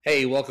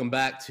Hey, welcome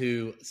back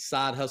to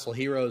Side Hustle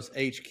Heroes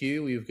HQ.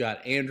 We've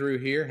got Andrew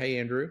here. Hey,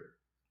 Andrew.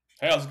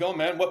 Hey, how's it going,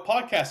 man? What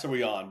podcast are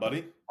we on,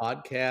 buddy?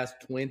 Podcast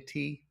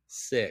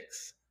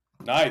 26.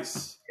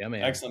 Nice. Yeah,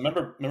 man. Excellent.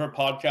 Remember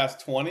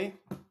podcast 20?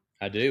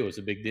 I do. It was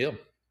a big deal.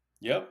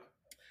 Yep.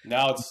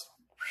 Now it's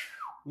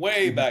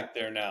way back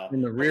there now.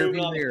 In the We're rear moving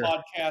view on to mirror.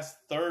 podcast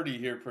 30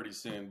 here pretty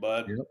soon,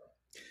 bud. Yep.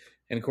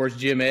 And of course,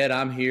 Jim Ed,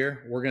 I'm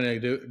here. We're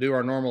going to do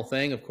our normal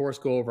thing. Of course,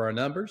 go over our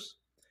numbers.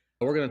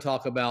 We're going to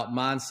talk about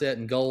mindset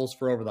and goals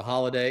for over the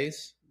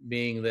holidays,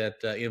 being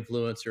that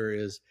influencer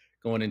is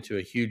going into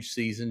a huge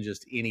season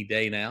just any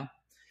day now.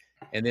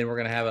 And then we're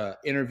going to have an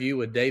interview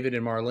with David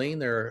and Marlene.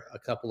 There are a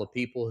couple of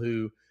people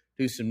who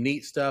do some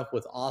neat stuff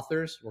with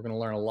authors. We're going to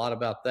learn a lot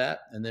about that.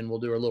 And then we'll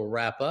do our little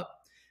wrap up.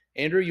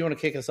 Andrew, you want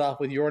to kick us off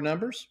with your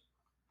numbers?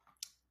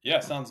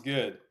 Yeah, sounds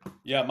good.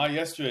 Yeah, my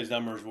yesterday's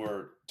numbers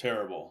were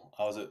terrible.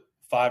 I was at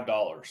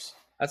 $5.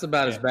 That's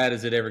about as bad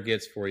as it ever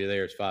gets for you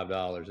there. It's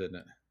 $5, isn't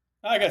it?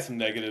 I got some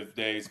negative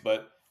days,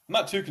 but I'm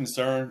not too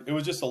concerned. It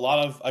was just a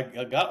lot of, I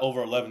got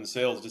over 11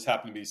 sales. It just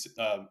happened to be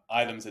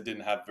items that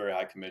didn't have very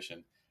high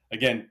commission.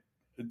 Again,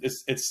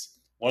 it's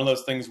one of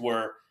those things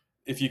where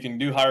if you can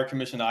do higher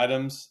commission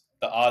items,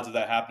 the odds of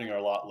that happening are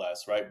a lot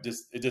less, right?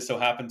 It just so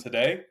happened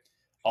today,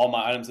 all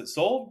my items that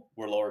sold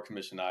were lower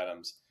commission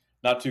items.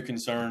 Not too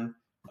concerned.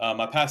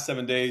 My past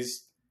 7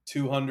 days,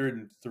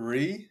 $203.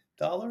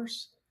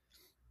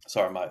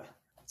 Sorry,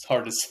 it's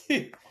hard to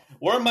see.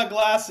 Where are my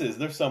glasses?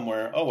 They're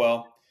somewhere. Oh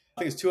well.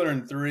 I think it's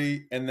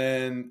 203, and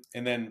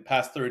then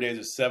past 30 days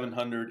is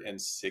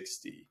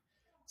 760.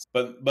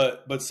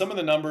 But some of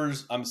the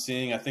numbers I'm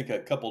seeing, I think a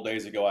couple of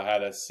days ago I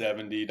had a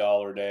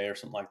 $70 day or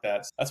something like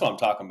that. That's what I'm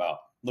talking about.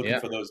 Looking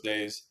for those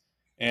days.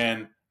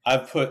 And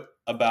I've put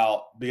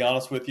be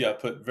honest with you, I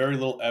put very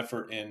little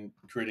effort in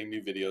creating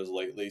new videos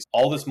lately.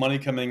 All this money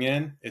coming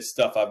in is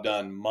stuff I've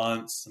done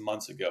months and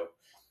months ago.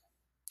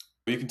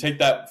 You can take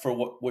that for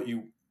what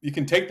you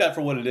can take that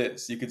for what it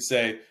is. You could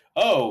say,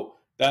 oh,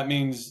 that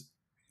means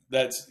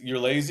you're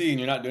lazy and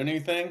you're not doing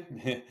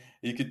anything.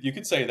 you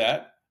could say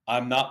that.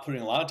 I'm not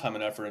putting a lot of time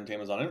and effort into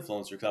Amazon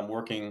Influencer because I'm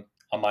working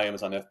on my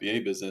Amazon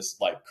FBA business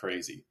like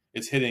crazy.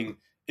 It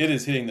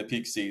is hitting the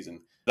peak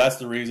season. That's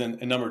the reason.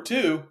 And number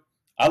two,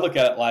 I look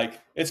at it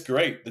like it's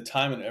great. The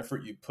time and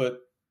effort you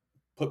put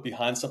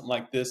behind something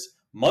like this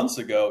months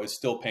ago is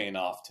still paying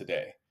off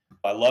today.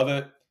 I love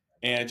it.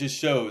 And it just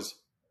shows,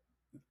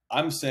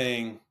 I'm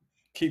saying,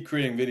 keep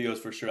creating videos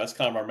for sure. That's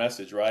kind of our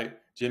message, right?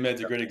 Jim Ed's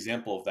a great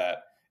example of that.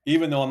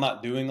 Even though I'm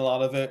not doing a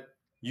lot of it,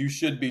 you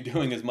should be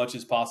doing as much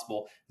as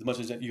possible, as much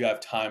as you have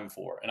time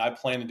for. And I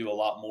plan to do a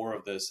lot more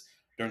of this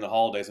during the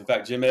holidays. In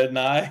fact, Jim Ed and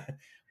I,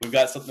 we've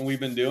got something we've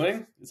been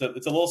doing. It's a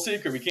little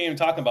secret we can't even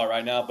talk about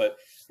right now, but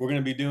we're going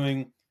to be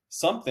doing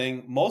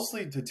something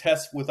mostly to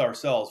test with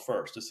ourselves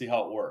first to see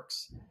how it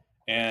works.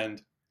 And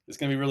it's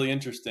going to be really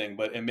interesting,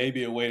 but it may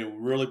be a way to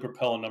really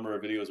propel a number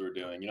of videos we're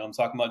doing. You know what I'm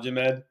talking about, Jim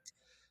Ed?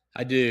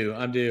 I do.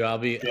 I'll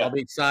be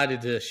excited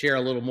to share a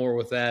little more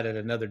with that at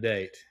another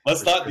date.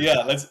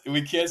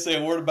 We can't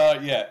say a word about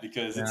it yet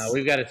because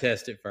we've got to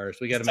test it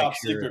first. We got to make top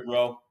secret,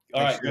 bro.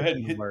 All right, go ahead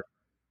and hit.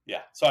 Yeah,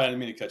 sorry, I didn't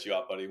mean to cut you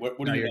off, buddy. What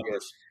are your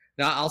numbers?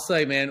 Now I'll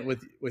say, man,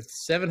 with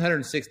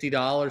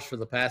 $760 for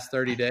the past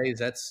 30 days,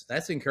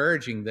 that's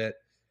encouraging that,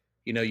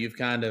 you've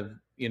kind of,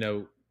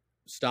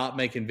 stopped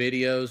making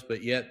videos,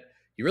 but yet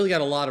you really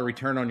got a lot of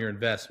return on your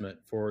investment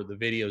for the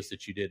videos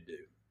that you did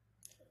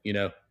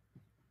do,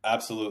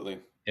 Absolutely.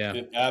 Yeah.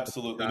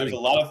 Absolutely. There's a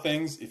lot of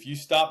things. If you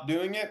stop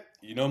doing it,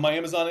 my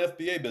Amazon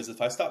FBA business,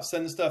 if I stop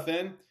sending stuff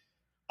in,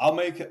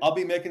 I'll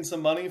be making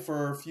some money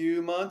for a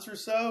few months or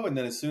so. And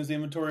then as soon as the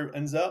inventory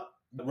runs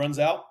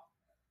out,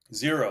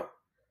 zero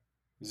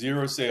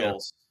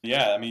sales.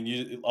 Yeah. I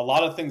mean, a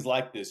lot of things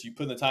like this, you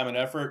put in the time and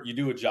effort, you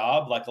do a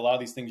job like a lot of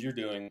these things you're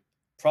doing.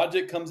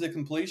 Project comes to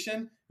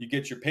completion, you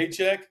get your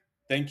paycheck.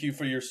 Thank you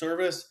for your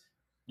service.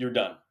 You're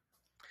done.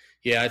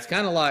 Yeah. It's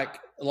kind of like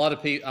a lot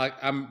of people,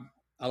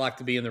 I like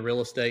to be in the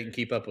real estate and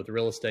keep up with the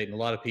real estate. And a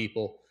lot of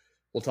people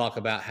will talk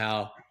about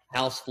how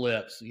house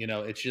flips,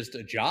 it's just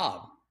a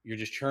job. You're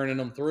just churning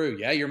them through.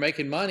 Yeah, you're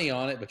making money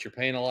on it, but you're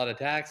paying a lot of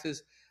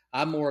taxes.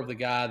 I'm more of the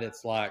guy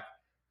that's like,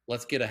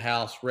 let's get a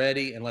house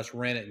ready and let's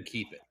rent it and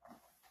keep it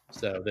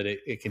so that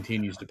it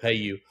continues to pay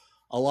you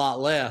a lot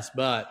less,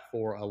 but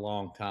for a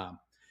long time.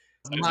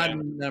 My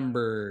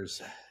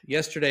numbers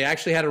yesterday, I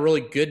actually had a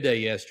really good day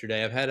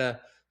yesterday. I've had a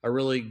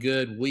really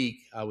good week,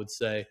 I would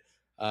say.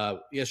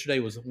 Yesterday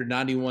was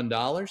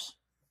 $91.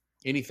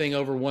 Anything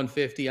over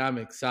 150, I'm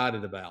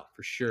excited about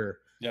for sure.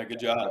 Yeah,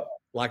 good job.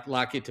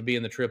 Like it to be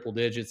in the triple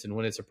digits, and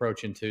when it's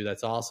approaching 2,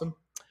 that's awesome.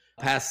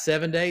 Past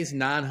 7 days,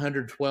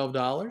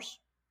 $912,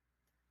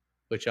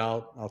 which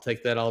I'll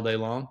take that all day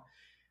long.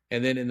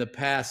 And then in the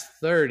past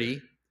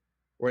 30,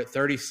 we're at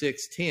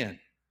 3610.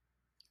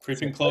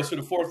 Creeping closer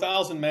to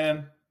 4,000,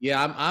 man.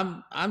 Yeah,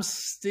 I'm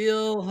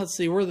still. Let's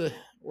see,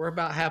 we're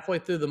about halfway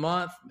through the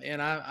month,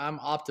 and I'm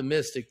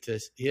optimistic to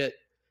hit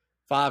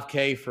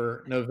 5K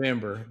for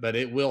November, but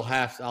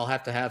I'll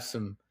have to have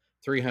some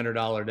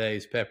 $300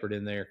 days peppered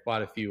in there,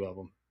 quite a few of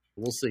them.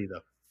 We'll see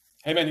though.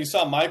 Hey man, you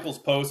saw Michael's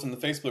post in the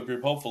Facebook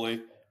group,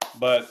 hopefully.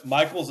 But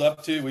Michael's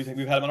up to, we've had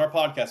him on our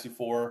podcast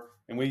before,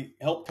 and we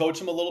helped coach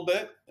him a little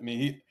bit. I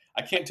mean,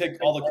 I can't take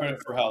all the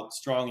credit for how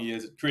strong he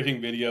is at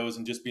creating videos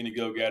and just being a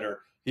go-getter.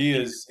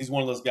 He's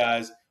one of those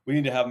guys. We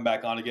need to have him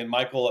back on again.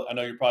 Michael, I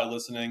know you're probably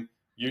listening.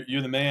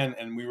 You're the man,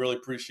 and we really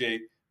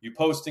appreciate you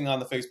posting on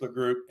the Facebook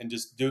group and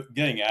just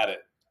getting at it.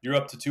 You're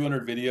up to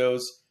 200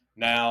 videos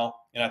now,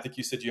 and I think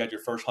you said you had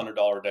your first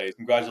 $100 day.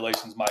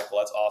 Congratulations, Michael.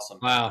 That's awesome.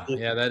 Wow.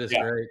 Yeah, that is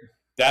great.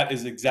 That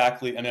is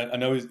exactly, and I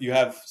know you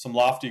have some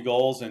lofty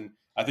goals, and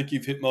I think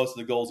you've hit most of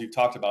the goals you've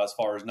talked about as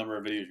far as number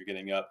of videos you're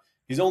getting up.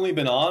 He's only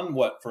been on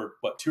for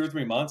 2 or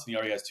 3 months, and he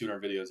already has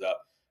 200 videos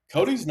up.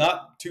 Cody's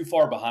not too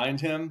far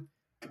behind him.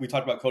 We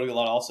talked about Cody a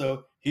lot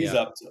also. He's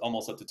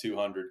almost up to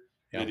 200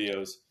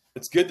 videos.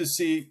 It's good to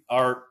see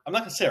I'm not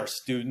going to say our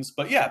students,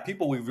 but yeah,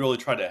 people we've really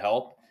tried to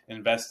help,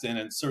 invest in,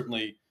 and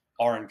certainly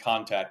are in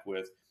contact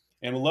with.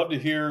 And we'd love to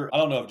hear, I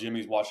don't know if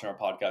Jimmy's watching our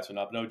podcast or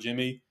not, but no,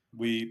 Jimmy,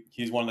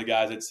 he's one of the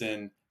guys that's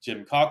in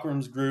Jim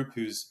Cochran's group,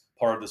 who's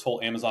part of this whole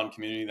Amazon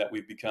community that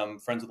we've become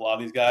friends with a lot of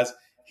these guys.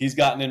 He's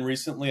gotten in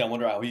recently. I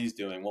wonder how he's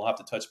doing. We'll have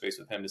to touch base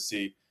with him to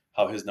see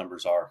how his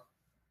numbers are.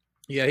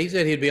 Yeah, he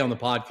said he'd be on the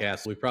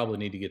podcast. We probably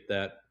need to get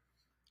that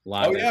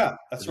live. Oh, yeah,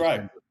 that's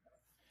right.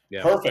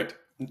 Yeah. Perfect.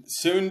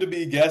 Soon to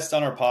be guest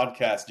on our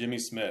podcast, Jimmy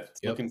Smith.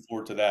 Looking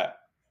forward to that.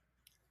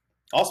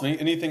 Awesome.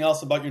 Anything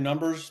else about your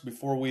numbers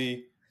before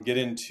we get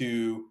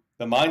into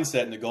the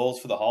mindset and the goals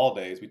for the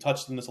holidays? We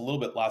touched on this a little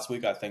bit last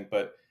week, I think,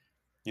 but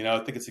I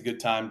think it's a good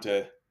time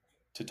to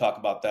talk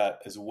about that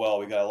as well.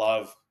 We got a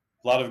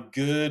lot of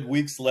good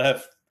weeks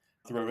left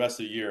through the rest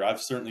of the year.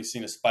 I've certainly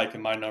seen a spike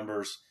in my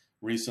numbers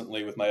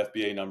recently with my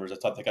FBA numbers.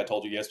 I think I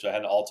told you yesterday I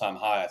had an all-time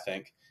high, I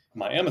think, in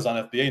my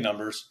Amazon FBA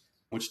numbers,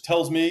 which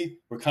tells me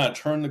we're kind of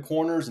turning the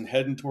corners and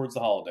heading towards the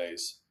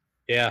holidays.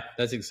 Yeah,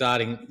 that's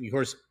exciting. Of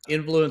course,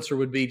 influencer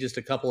would be just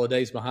a couple of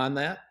days behind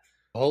that.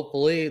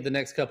 Hopefully, the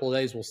next couple of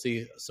days we'll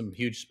see some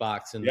huge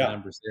spikes in the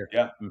numbers there.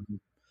 Yeah. Mm-hmm.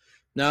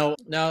 Now,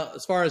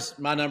 as far as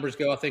my numbers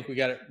go, I think we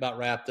got it about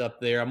wrapped up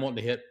there. I'm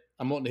wanting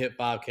to hit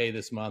 5K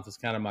this month. It's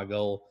kind of my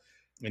goal,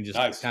 and just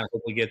kind of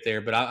hopefully get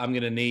there. But I'm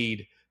going to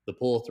need the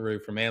pull through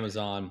from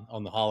Amazon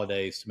on the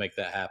holidays to make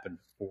that happen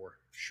for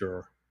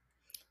sure.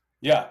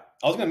 Yeah,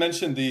 I was going to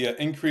mention the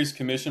increased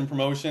commission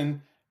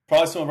promotion.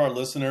 Probably some of our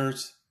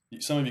listeners,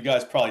 some of you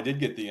guys probably did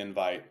get the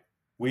invite.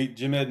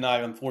 Jim Ed and I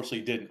unfortunately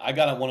didn't. I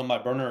got on one of my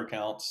burner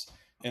accounts,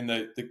 and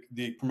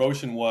the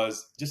promotion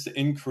was just to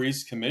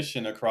increase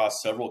commission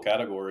across several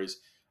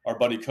categories. Our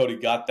buddy Cody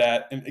got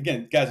that. And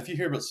again, guys, if you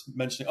hear us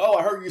mentioning, oh,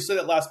 I heard you say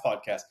that last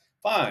podcast,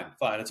 fine.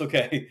 It's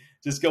okay.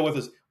 Just go with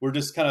us. We're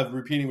just kind of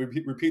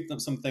repeat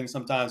some things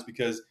sometimes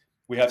because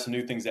we have some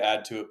new things to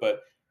add to it.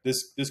 But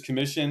this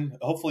commission,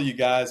 hopefully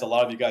a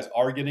lot of you guys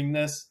are getting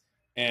this,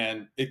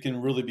 and it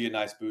can really be a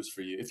nice boost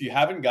for you. If you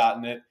haven't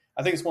gotten it,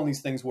 I think it's one of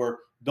these things where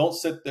don't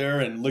sit there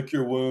and lick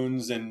your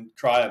wounds and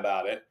cry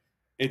about it.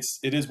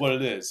 It is what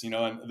it is,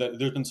 and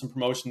there's been some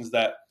promotions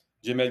that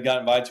Jim Ed got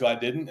invited to, I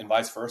didn't, and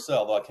vice versa,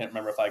 although I can't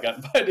remember if I got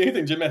invited to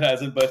anything. Jim Ed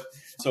hasn't, but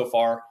so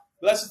far.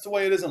 But that's just the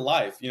way it is in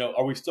life.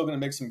 Are we still going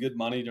to make some good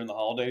money during the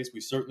holidays?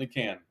 We certainly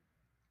can.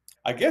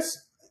 I guess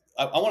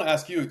I want to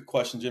ask you a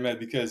question, Jim Ed,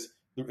 because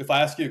if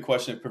I ask you a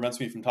question, it prevents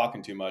me from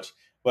talking too much.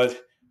 But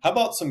how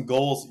about some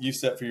goals you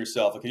set for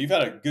yourself? Okay, you've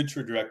had a good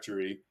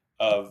trajectory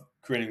of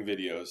creating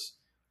videos.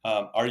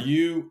 Are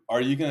you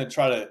going to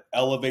try to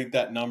elevate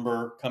that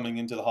number coming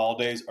into the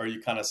holidays? Or are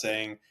you kind of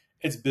saying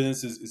it's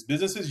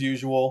business as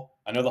usual?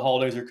 I know the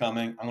holidays are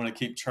coming. I'm going to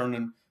keep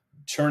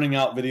churning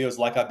out videos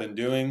like I've been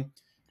doing.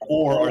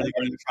 Or are you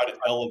going to try to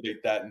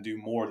elevate that and do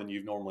more than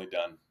you've normally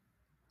done?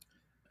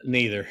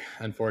 Neither,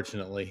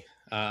 unfortunately.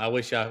 I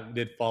wish I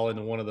did fall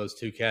into one of those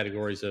two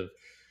categories of,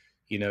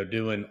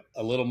 doing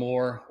a little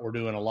more or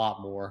doing a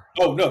lot more.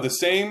 Oh, no, the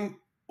same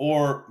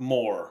or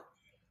more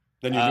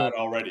than you're doing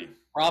already.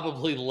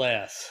 Probably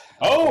less.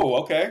 Oh,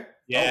 okay.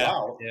 Yeah.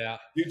 Oh, wow. Yeah.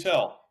 You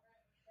tell.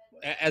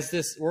 As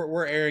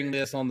we're airing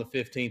this on the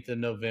 15th of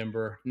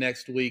November.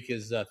 Next week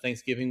is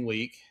Thanksgiving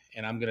week,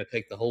 and I'm going to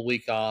take the whole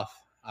week off.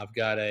 I've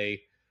got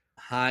a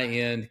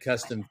high-end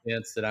custom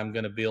fence that I'm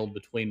going to build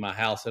between my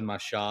house and my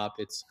shop.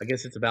 I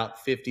guess it's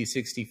about 50,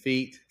 60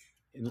 feet.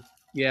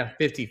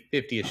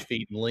 50-ish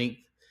feet in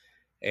length.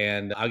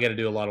 And I've got to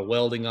do a lot of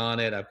welding on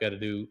it. I've got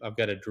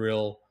to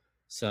drill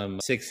some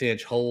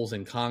 6-inch holes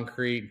in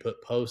concrete and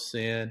put posts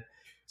in.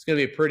 It's going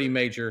to be a pretty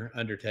major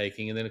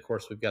undertaking. And then, of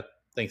course, we've got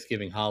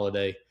Thanksgiving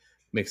holiday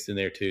mixed in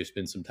there too.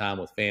 Spend some time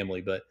with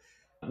family. But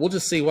we'll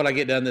just see what I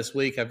get done this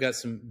week. I've got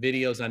some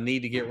videos I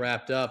need to get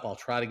wrapped up. I'll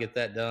try to get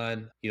that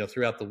done,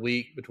 throughout the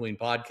week between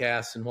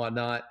podcasts and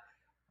whatnot.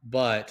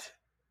 But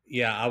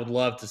yeah, I would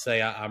love to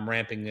say I'm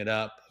ramping it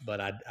up,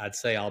 but I'd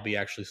say I'll be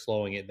actually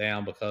slowing it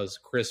down because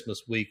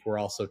Christmas week we're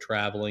also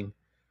traveling.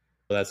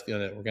 So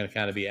we're gonna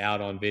kind of be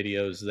out on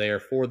videos there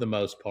for the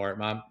most part.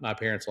 My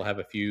parents will have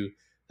a few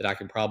that I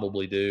can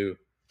probably do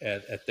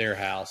at their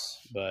house,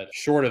 but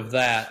short of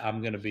that,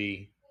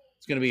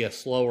 it's gonna be a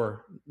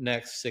slower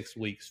next 6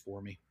 weeks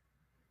for me.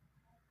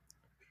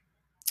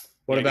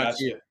 What about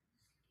you?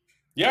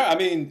 Yeah, I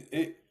mean,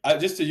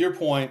 Just to your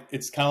point,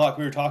 it's kind of like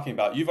we were talking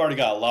about. You've already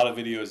got a lot of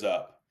videos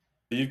up.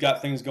 You've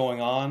got things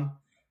going on.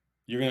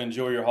 You're going to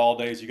enjoy your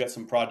holidays. You got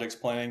some projects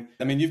planning.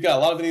 I mean, you've got a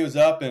lot of videos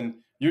up, and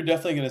you're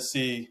definitely going to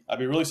see. I'd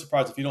be really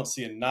surprised if you don't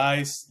see a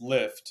nice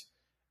lift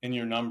in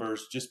your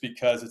numbers just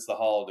because it's the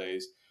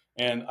holidays.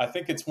 And I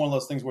think it's one of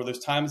those things where there's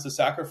times to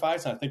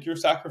sacrifice. And I think your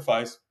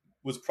sacrifice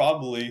was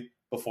probably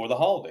before the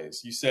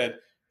holidays. You said,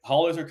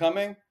 holidays are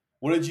coming.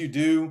 What did you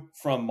do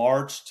from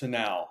March to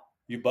now?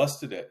 You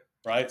busted it,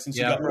 right? Since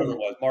you got whatever it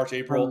was, March,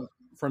 April.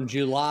 From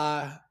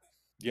July.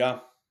 Yeah.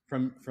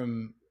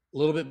 From a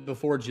little bit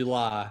before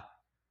July,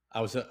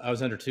 I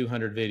was under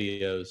 200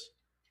 videos.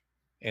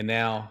 And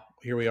now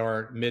here we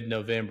are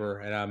mid-November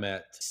and I'm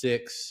at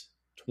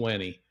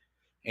 620.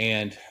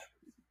 And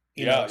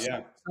you know,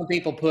 some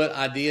people put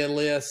idea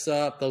lists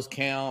up, those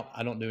count.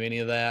 I don't do any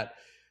of that.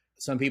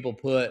 Some people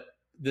put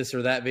this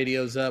or that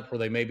videos up where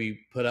they maybe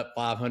put up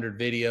 500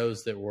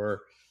 videos that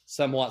were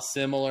somewhat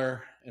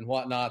similar and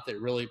whatnot that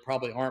really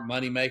probably aren't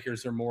money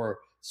makers or more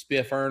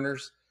spiff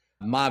earners.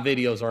 My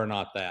videos are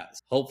not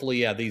that. Hopefully,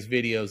 yeah, these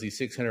videos, these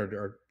 600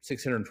 or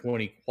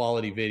 620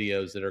 quality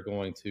videos that are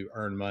going to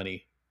earn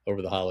money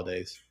over the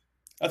holidays.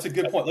 That's a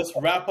good point. Let's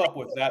wrap up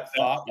with that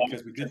thought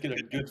because we did get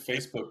a good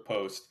Facebook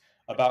post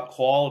about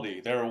quality.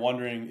 They were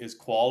wondering, is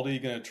quality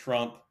going to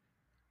trump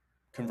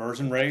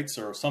conversion rates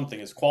or something?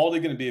 Is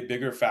quality going to be a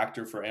bigger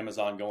factor for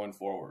Amazon going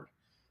forward?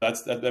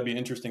 That'd be an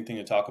interesting thing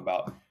to talk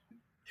about.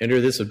 Andrew,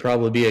 this would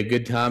probably be a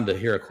good time to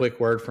hear a quick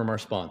word from our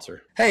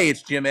sponsor. Hey,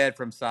 it's Jim Ed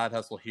from Side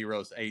Hustle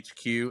Heroes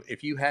HQ.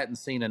 If you hadn't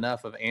seen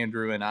enough of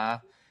Andrew and I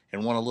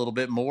and want a little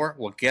bit more,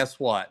 well, guess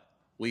what?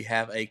 We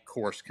have a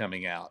course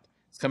coming out.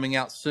 It's coming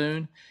out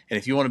soon. And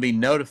if you want to be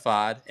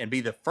notified and be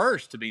the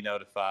first to be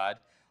notified,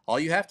 all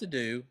you have to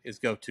do is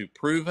go to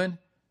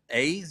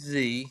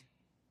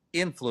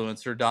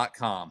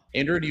provenazinfluencer.com.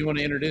 Andrew, do you want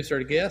to introduce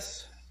our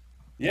guests?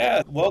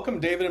 Yeah. Welcome,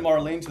 David and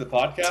Marlene, to the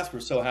podcast. We're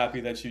so happy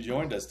that you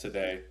joined us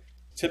today.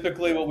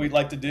 Typically, what we'd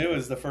like to do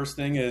is the first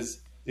thing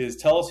is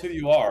tell us who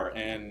you are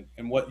and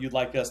what you'd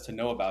like us to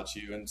know about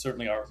you, and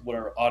certainly what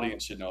our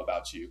audience should know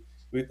about you.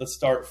 Let's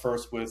start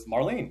first with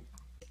Marlene.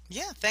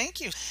 Yeah, thank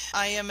you.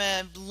 I am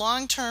a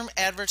long-term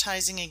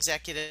advertising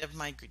executive.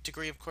 My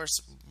degree, of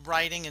course,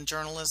 writing and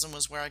journalism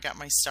was where I got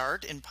my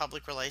start in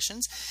public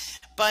relations.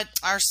 But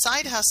our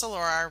side hustle,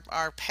 or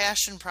our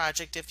passion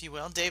project, if you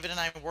will, David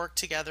and I work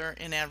together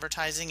in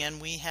advertising,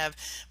 and we have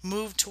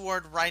moved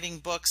toward writing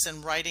books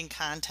and writing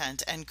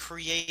content and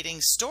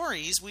creating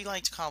stories. We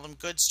like to call them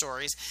good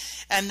stories.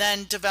 And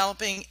then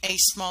developing a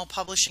small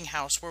publishing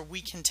house where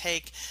we can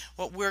take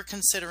what we're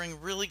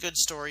considering really good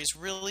stories,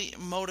 really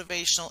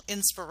motivational,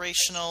 inspirational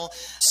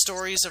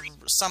stories of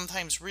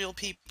sometimes real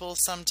people,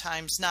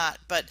 sometimes not,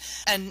 but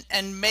and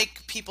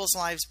make people's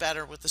lives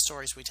better with the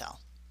stories we tell.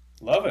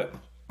 Love it.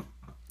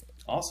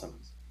 Awesome.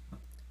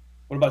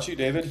 What about you,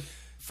 David?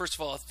 First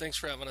of all, thanks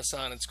for having us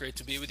on. It's great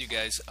to be with you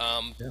guys.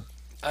 I'm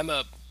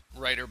a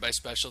writer by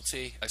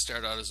specialty. I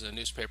started out as a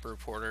newspaper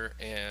reporter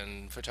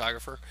and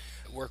photographer.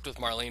 Worked with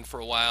Marlene for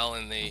a while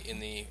in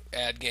the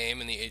ad game,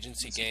 in the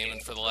agency game,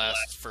 and for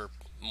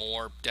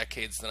more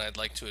decades than I'd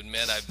like to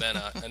admit, I've been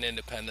an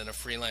independent, a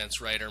freelance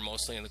writer,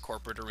 mostly in the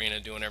corporate arena,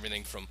 doing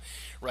everything from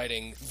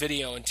writing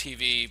video and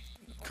TV,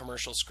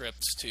 commercial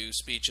scripts to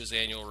speeches,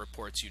 annual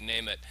reports, you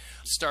name it.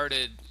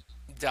 Started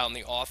down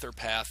the author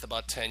path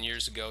about 10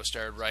 years ago,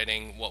 started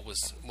writing what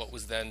was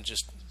then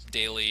just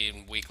daily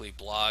and weekly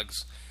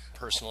blogs,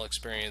 personal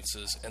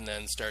experiences, and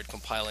then started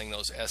compiling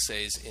those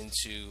essays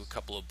into a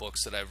couple of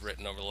books that I've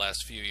written over the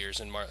last few years.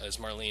 And as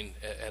Marlene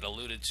had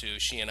alluded to,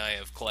 she and I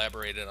have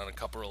collaborated on a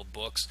couple of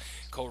books,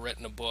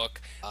 co-written a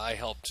book. I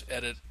helped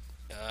edit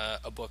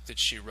a book that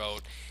she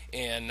wrote,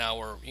 and now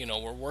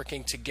we're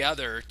working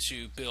together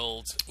to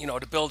build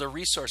a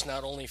resource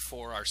not only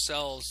for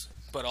ourselves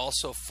but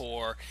also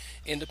for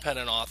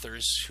independent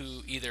authors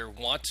who either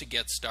want to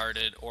get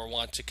started or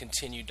want to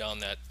continue down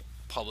that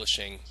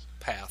publishing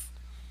path.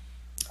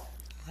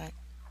 Right.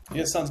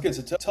 Yeah, sounds good.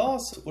 So tell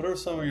us, what are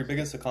some of your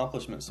biggest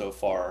accomplishments so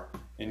far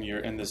in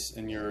your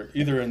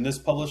either in this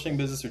publishing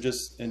business or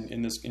just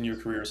in your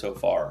career so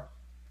far?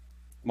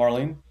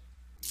 Marlene?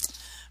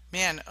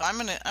 Man, I'm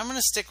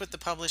gonna stick with the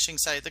publishing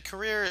side. The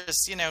career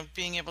is,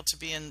 being able to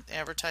be in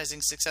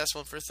advertising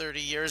successful for 30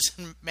 years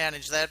and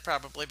manage that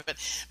probably. But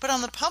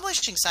on the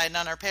publishing side and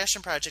on our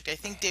passion project, I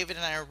think David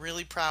and I are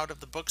really proud of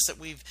the books that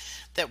we've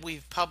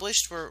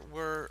published.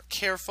 We're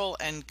careful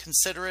and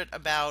considerate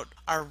about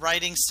our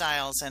writing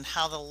styles and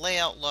how the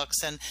layout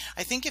looks. And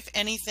I think if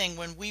anything,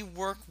 when we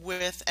work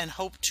with and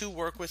hope to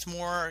work with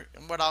more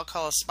what I'll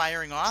call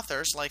aspiring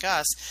authors like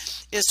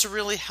us, is to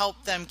really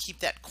help them keep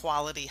that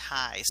quality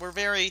high. We're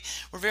very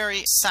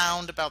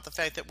sound about the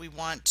fact that we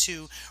want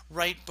to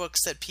write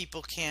books that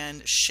people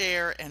can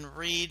share and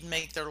read,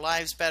 make their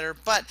lives better,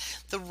 but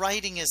the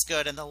writing is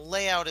good and the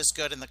layout is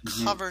good and the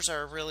covers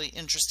are really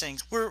interesting.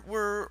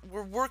 We're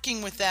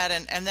working with that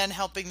and then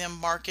helping them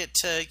market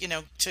to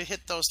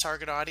hit those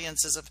target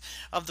audiences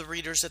of the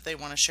readers that they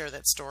want to share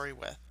that story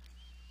with.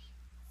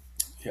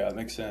 Yeah, it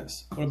makes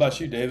sense. What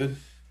about you, David?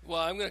 Well,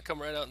 I'm going to come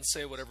right out and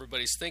say what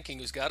everybody's thinking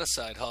who's got a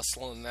side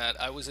hustle, and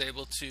that I was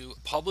able to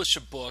publish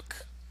a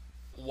book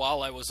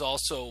while I was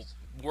also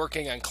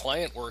working on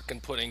client work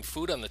and putting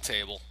food on the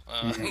table.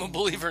 I'm a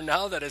believer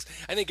now that is,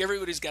 I think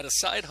everybody's got a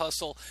side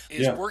hustle.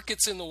 Work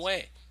gets in the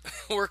way.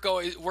 Work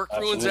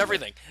ruins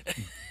everything.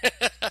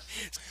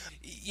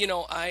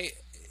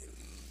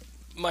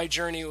 My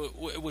journey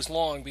was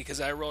long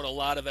because I wrote a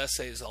lot of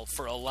essays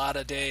for a lot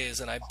of days,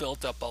 and I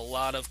built up a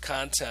lot of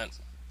content,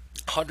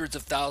 hundreds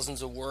of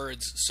thousands of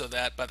words, so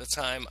that by the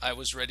time I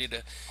was ready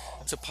to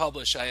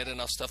publish, I had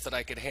enough stuff that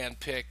I could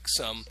handpick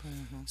some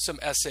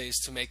essays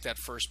to make that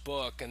first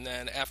book. And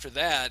then after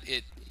that,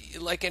 it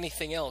like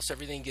anything else,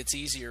 everything gets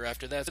easier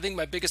after that. I think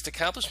my biggest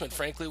accomplishment,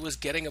 frankly, was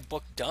getting a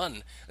book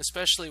done,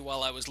 especially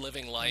while I was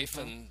living life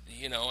and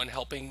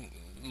helping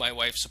my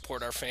wife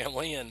support our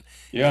family and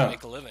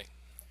make a living.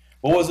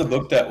 What was that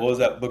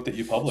book that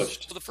you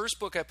published? So the first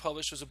book I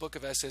published was a book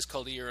of essays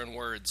called A Year in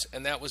Words,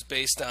 and that was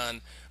based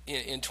on,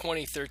 in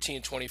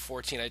 2013,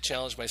 2014, I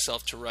challenged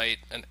myself to write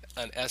an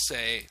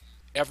essay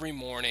every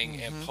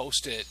morning and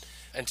post it,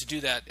 and to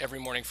do that every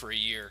morning for a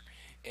year.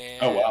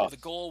 And the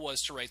goal was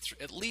to write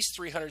at least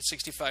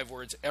 365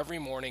 words every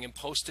morning and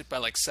post it by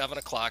like 7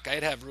 o'clock.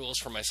 I'd have rules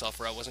for myself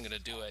where I wasn't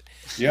going to do it.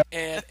 Yeah.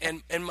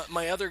 And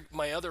my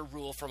other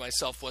rule for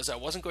myself was I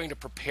wasn't going to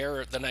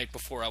prepare the night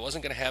before. I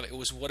wasn't going to have it. It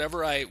was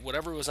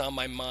whatever was on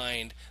my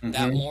mind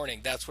that morning.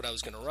 That's what I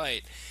was going to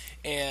write.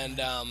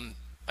 And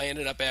I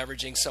ended up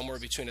averaging somewhere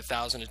between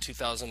 1,000 and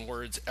 2,000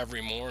 words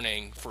every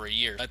morning for a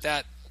year.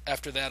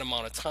 After that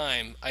amount of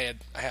time, I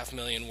had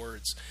 500,000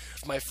 words.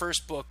 My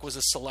first book was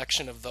a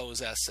selection of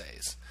those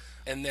essays.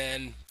 And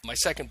then my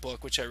second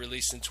book, which I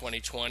released in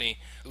 2020,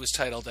 it was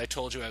titled I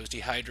Told You I Was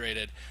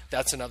Dehydrated.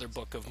 That's another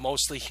book of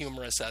mostly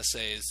humorous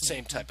essays,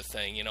 same type of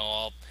thing,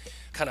 all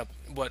kind of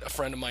what a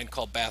friend of mine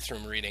called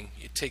bathroom reading.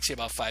 It takes you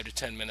about 5 to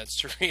 10 minutes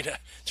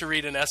to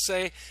read an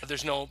essay.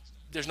 There's no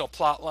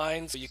plot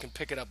lines, so you can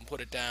pick it up and put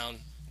it down.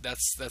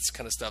 That's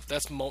kind of stuff.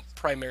 That's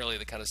primarily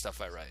the kind of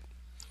stuff I write.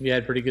 You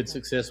had pretty good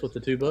success with the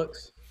 2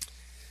 books?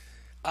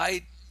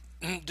 I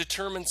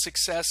determine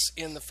success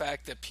in the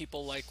fact that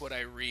people like what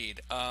I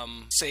read.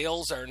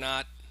 Sales are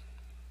not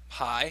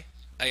high,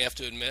 I have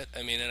to admit.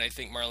 I mean, and I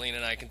think Marlene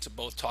and I can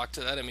both talk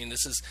to that. I mean,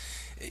 this is,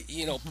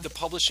 the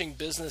publishing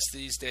business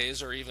these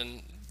days, or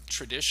even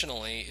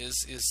traditionally,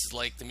 is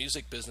like the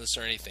music business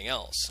or anything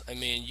else. I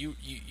mean,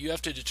 you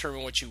have to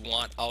determine what you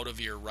want out of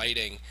your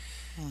writing,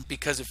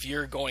 because if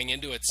you're going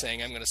into it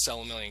saying, I'm going to sell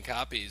 1 million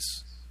copies,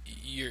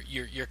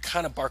 you're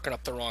kind of barking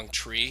up the wrong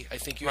tree. I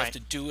think you have to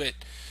do it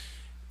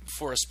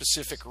for a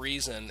specific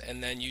reason,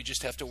 and then you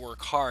just have to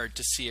work hard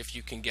to see if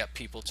you can get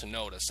people to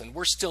notice. And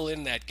we're still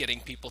in that getting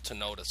people to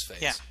notice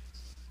phase. Yeah.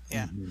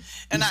 Yeah.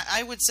 And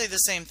I would say the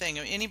same thing.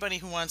 Anybody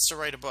who wants to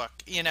write a book,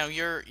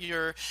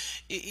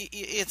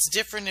 it's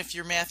different. If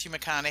you're Matthew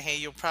McConaughey,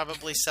 you'll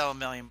probably sell 1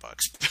 million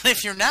books. But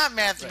if you're not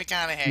Matthew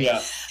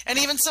McConaughey, and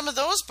even some of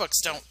those books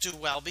don't do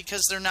well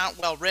because they're not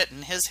well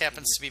written. His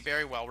happens to be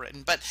very well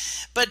written. But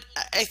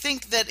I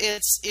think that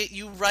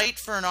you write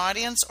for an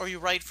audience or you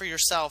write for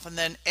yourself, and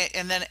then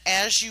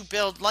as you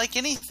build, like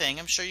anything,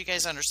 I'm sure you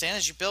guys understand,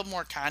 as you build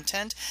more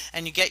content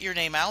and you get your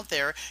name out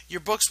there, your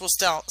books will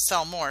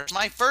sell more.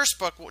 My first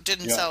book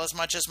didn't sell as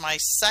much as my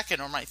second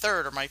or my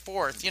third or my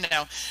fourth.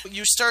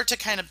 You start to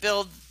kind of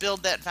build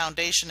that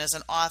foundation as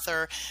an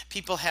author.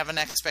 People have an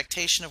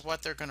expectation of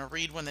what they're going to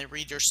read when they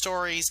read your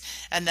stories,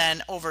 and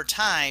then over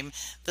time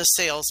the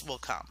sales will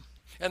come.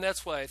 And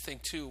that's why I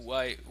think, too,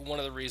 one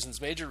of the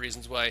major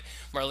reasons why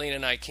Marlene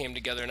and I came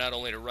together, not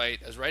only to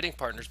write as writing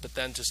partners, but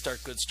then to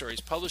start Good Stories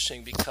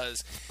Publishing,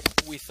 because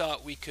we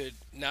thought we could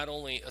not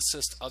only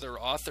assist other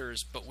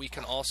authors, but we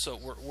can also,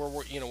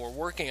 we're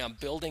working on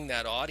building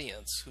that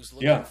audience who's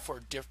looking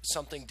for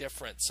something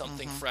different,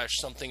 something fresh,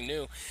 something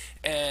new.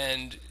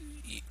 And,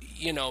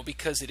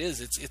 because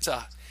it's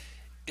a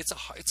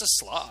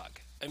slog.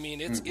 I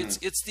mean,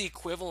 it's the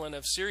equivalent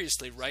of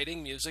seriously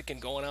writing music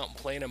and going out and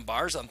playing in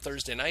bars on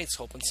Thursday nights,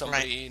 hoping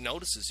somebody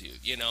notices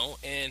you,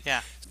 And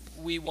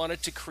we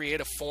wanted to create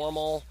a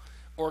formal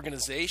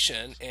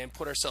organization and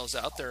put ourselves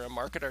out there and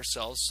market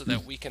ourselves so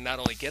that we can not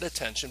only get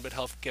attention, but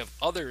help give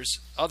other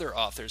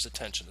authors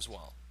attention as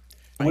well.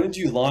 When did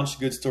you launch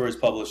Good Stories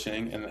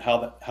Publishing, and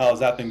how has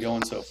that been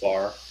going so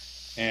far?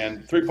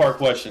 And 3-part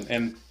question.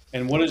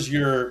 And what is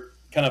your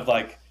kind of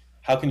like,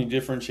 how can you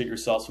differentiate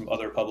yourselves from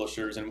other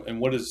publishers, and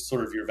what is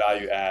sort of your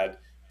value add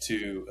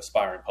to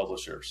aspiring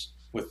publishers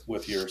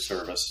with your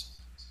service?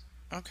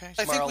 Okay.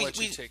 I'll let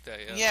you take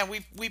that.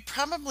 We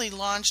probably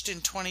launched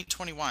in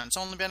 2021. It's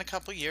only been a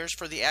couple years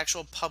for the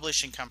actual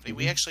publishing company.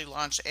 We actually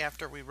launched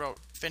after we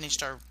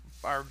finished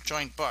our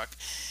joint book.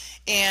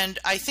 And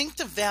I think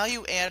the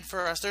value add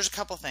for us, there's a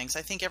couple things.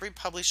 I think every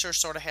publisher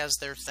sort of has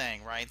their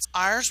thing, right?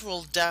 Ours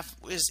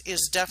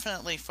is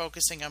definitely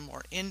focusing on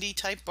more indie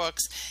type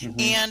books,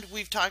 and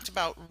we've talked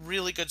about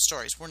really good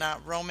stories. We're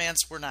not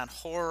romance, we're not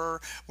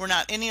horror, we're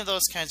not any of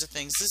those kinds of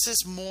things. This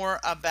is more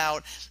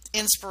about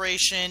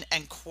inspiration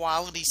and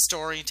quality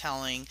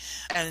storytelling,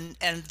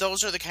 and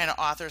those are the kind of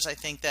authors I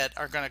think that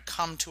are going to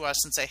come to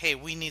us and say, hey,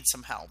 we need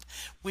some help.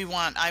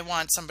 I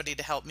want somebody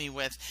to help me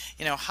with,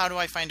 how do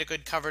I find a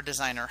good cover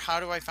designer? How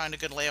do I find a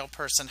good layout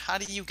person? How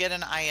do you get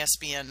an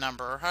ISBN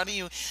number? Or how do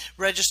you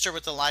register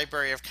with the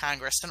Library of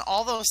Congress? And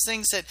all those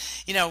things that,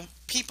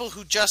 people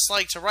who just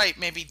like to write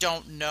maybe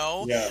don't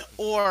know,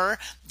 or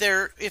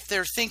if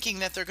they're thinking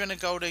that they're going to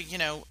go to,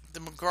 the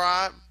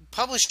McGraw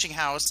publishing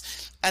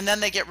house and then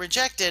they get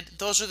rejected,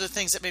 those are the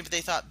things that maybe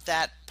they thought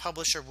that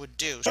publisher would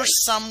do. We're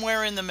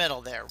somewhere in the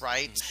middle there,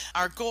 right?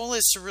 Our goal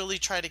is to really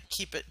try to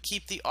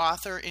keep the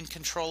author in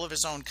control of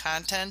his own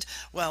content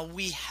while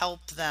we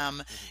help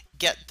them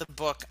get the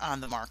book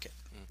on the market.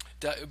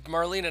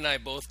 Marlene and I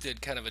both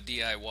did kind of a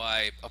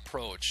DIY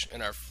approach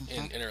in our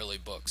in early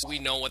books. We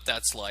know what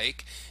that's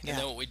like, and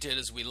then what we did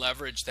is we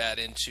leveraged that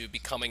into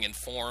becoming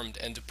informed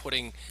and to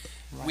putting.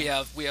 We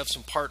have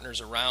some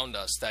partners around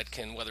us that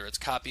can, whether it's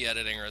copy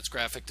editing or it's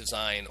graphic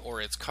design or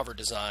it's cover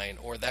design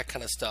or that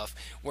kind of stuff,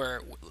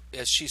 where,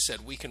 as she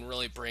said, we can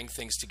really bring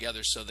things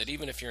together so that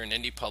even if you're an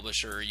indie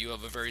publisher or you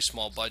have a very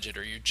small budget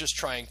or you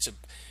just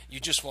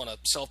want to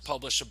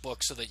self-publish a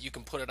book so that you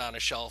can put it on a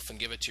shelf and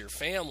give it to your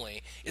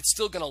family, it's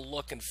still going to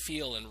look and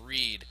feel and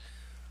read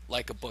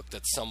like a book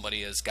that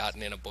somebody has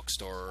gotten in a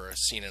bookstore or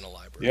seen in a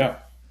library. Yeah.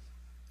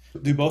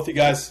 Do both of you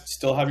guys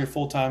still have your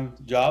full-time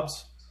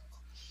jobs?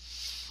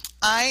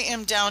 I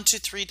am down to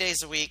 3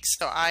 days a week,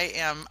 so I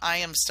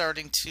am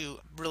starting to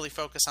really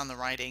focus on the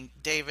writing.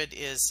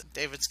 David's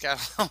got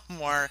a little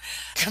more.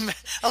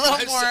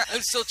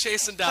 I'm still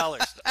chasing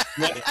dollars.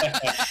 He's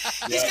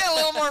got a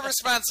little more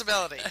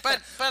responsibility,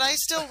 but I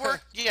still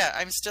work. Yeah,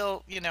 I'm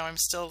still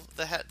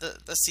the head,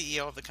 the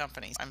CEO of the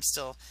company. I'm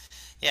still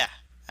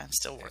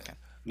working.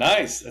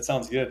 Nice. That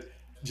sounds good.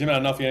 Jim, I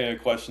don't know if you have any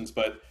questions,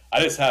 but I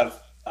just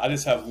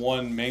have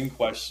one main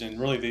question,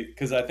 really,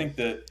 because I think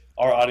that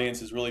our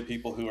audience is really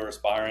people who are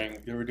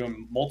aspiring, who are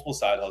doing multiple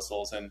side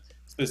hustles, and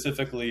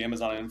specifically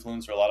Amazon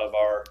influencer. A lot of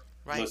our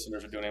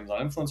listeners are doing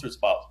Amazon influencers. It's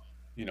about,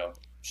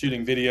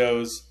 shooting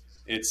videos.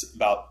 It's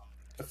about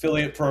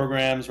affiliate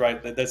programs,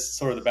 right? That's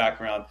sort of the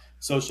background.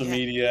 Social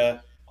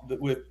media.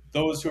 With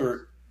those who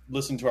are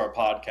listening to our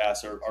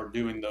podcast are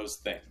doing those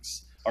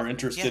things, are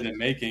interested in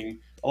making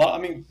a lot.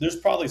 I mean, there's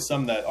probably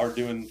some that are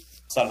doing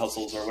side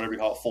hustles or whatever you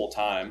call it full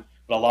time.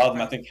 But a lot of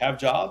them, I think, have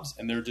jobs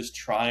and they're just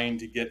trying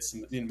to get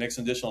make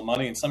some additional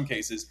money. In some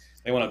cases,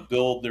 they want to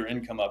build their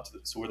income up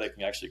to where they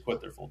can actually quit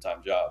their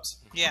full-time jobs.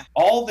 Yeah.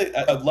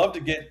 I'd love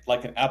to get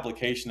like an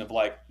application of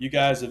like, you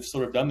guys have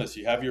sort of done this.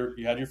 You had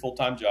your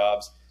full-time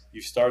jobs.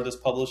 You started this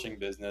publishing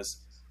business.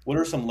 What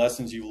are some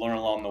lessons you've learned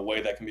along the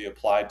way that can be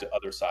applied to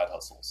other side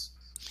hustles?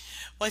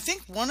 Well, I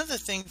think one of the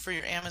things for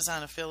your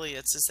Amazon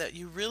affiliates is that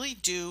you really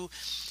do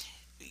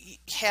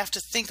have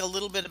to think a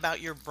little bit about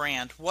your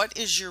brand. What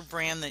is your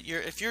brand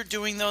if you're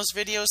doing those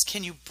videos,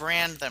 can you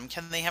brand them?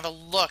 Can they have a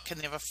look? Can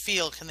they have a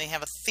feel? Can they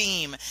have a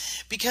theme?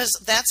 Because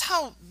that's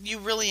how you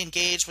really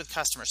engage with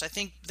customers. I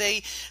think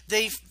they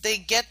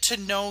get to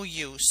know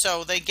you.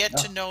 So they get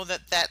to know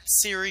that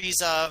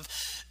series of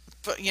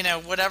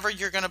whatever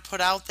you're going to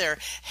put out there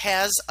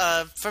has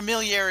a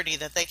familiarity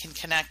that they can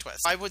connect with.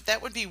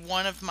 That would be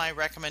one of my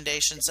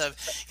recommendations of,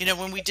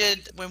 when we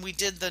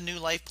did the new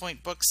Life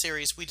Point book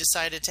series, we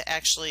decided to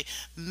actually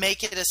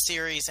make it a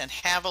series and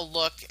have a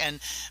look and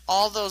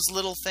all those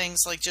little things,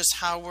 like just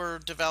how we're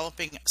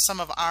developing some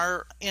of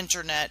our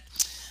internet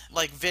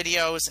like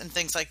videos and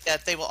things like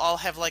that. They will all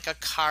have like a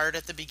card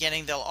at the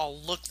beginning. They'll all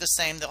look the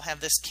same. They'll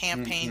have this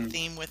campaign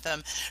theme with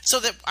them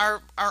so that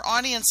our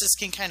audiences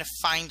can kind of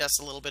find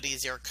us a little bit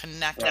easier,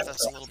 connect with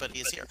us a little bit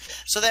easier.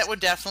 So that would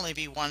definitely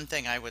be one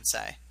thing I would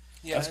say.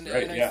 Yeah, I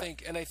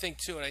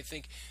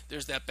think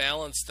there's that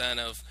balance then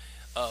of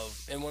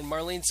and when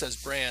Marlene says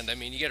brand, I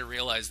mean, you got to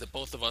realize that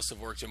both of us have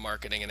worked in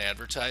marketing and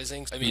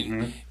advertising. I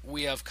mean,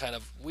 we have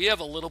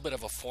a little bit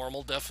of a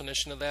formal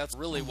definition of that.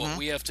 Really, what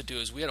we have to do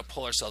is we have to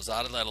pull ourselves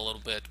out of that a little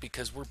bit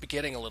because we're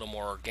getting a little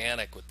more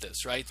organic with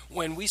this, right?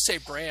 When we say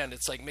brand,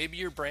 it's like maybe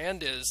your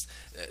brand is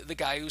the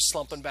guy who's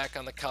slumping back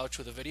on the couch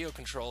with a video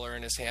controller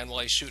in his hand while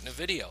he's shooting a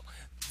video.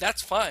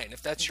 That's fine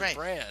if that's your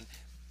brand.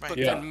 But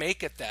then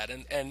make it that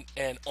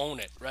and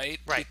own it, right?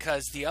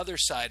 Because the other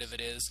side of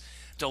it is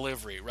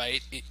delivery,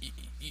 right?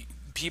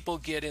 People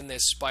get in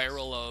this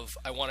spiral of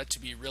I want it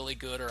to be really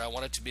good or I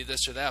want it to be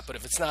this or that, but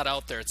if it's not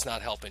out there, it's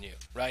not helping you,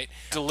 right?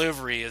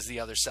 Delivery is the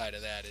other side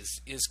of that,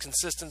 is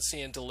consistency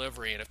and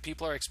delivery. And if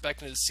people are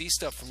expecting to see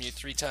stuff from you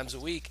 3 times a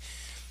week,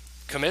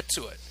 commit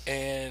to it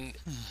and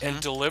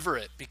deliver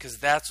it, because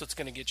that's what's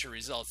going to get your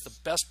results. The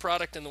best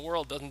product in the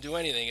world doesn't do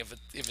anything if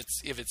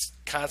it's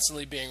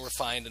constantly being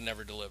refined and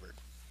never delivered.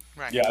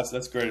 Right. Yeah,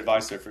 that's great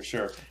advice there for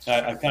sure.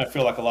 And I kind of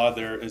feel like a lot of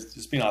there is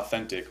just being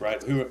authentic,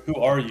 right? Who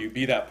are you?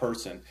 Be that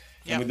person.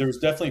 I Yep. mean, there's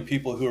definitely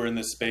people who are in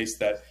this space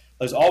that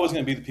there's always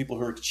going to be the people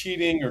who are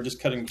cheating or just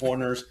cutting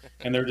corners,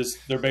 and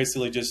they're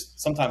basically just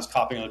sometimes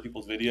copying other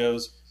people's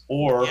videos,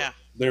 or Yeah.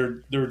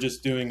 they're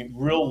just doing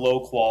real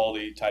low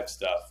quality type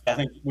stuff. I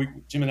think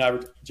Jim and I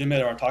were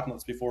talking about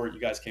this before you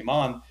guys came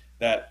on,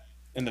 that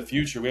in the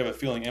future we have a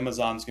feeling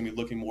Amazon's going to be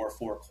looking more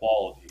for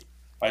quality.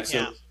 Right. So,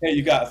 Yeah. hey,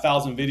 you got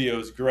 1,000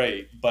 videos,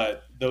 great,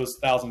 but those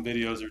 1,000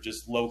 videos are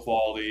just low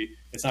quality.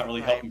 It's not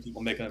really Right. helping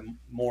people make a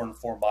more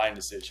informed buying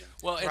decision.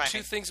 Well, and Right.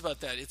 two things about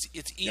that.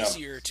 It's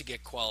easier to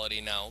get quality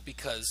now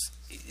because,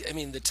 I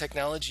mean, the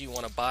technology you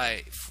want to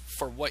buy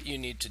for what you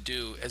need to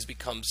do has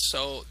become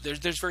so,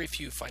 there's very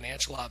few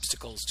financial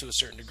obstacles to a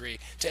certain degree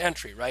to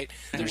entry, right?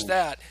 There's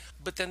that.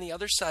 But then the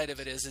other side of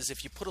it is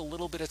if you put a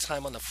little bit of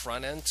time on the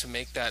front end to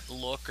make that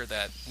look or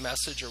that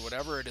message or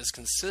whatever it is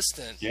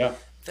consistent, Yeah.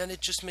 then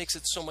it just makes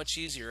it so much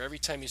easier. Every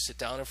time you sit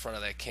down in front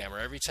of that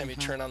camera, every time you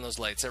turn on those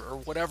lights or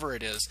whatever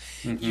it is,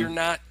 you're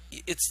not,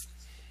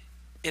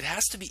 it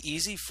has to be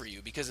easy for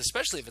you, because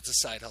especially if it's a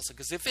side hustle,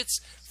 because if it's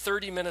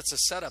 30 minutes of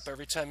setup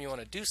every time you want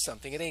to do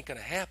something, it ain't going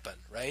to happen,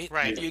 right?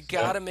 Right. You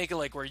got to make it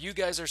like where you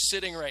guys are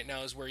sitting right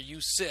now is where you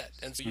sit.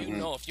 And so you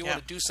know if you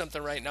want to do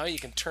something right now, you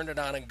can turn it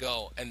on and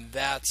go. And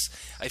that's,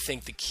 I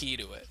think, the key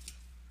to it.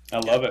 I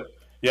love it.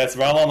 Yeah, it's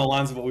right along the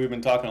lines of what we've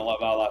been talking a lot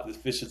about,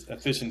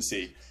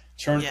 efficiency.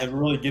 And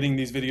really getting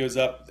these videos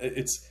up.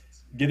 It's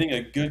getting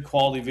a good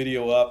quality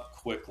video up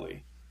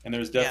quickly. And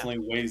there's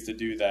definitely ways to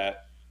do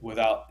that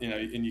without,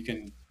 and you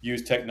can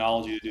use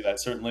technology to do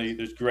that. Certainly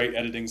there's great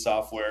editing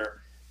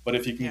software, but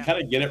if you can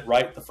kind of get it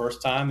right the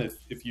first time,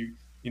 if you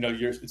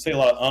say a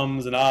lot of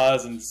ums and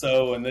ahs and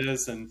so and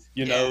this and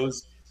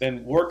knows,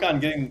 then work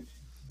on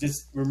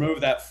just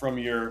remove that from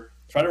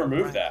try to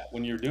remove that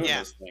when you're doing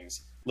those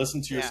things.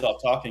 Listen to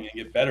yourself talking and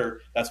get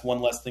better. That's one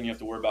less thing you have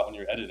to worry about when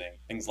you're editing,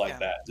 things like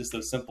that. Just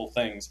those simple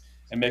things,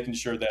 and making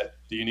sure that,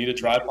 do you need a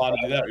tripod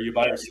to do that? Are you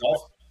by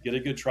yourself? Get a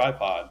good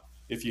tripod.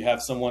 If you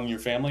have someone in your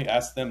family,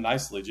 ask them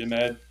nicely. Jim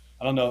Ed,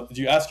 I don't know, did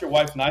you ask your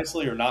wife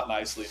nicely or not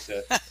nicely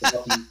to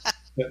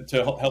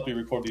help you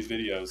record these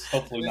videos?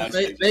 Hopefully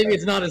nicely. Maybe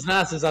it's not as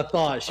nice as I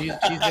thought. She's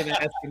been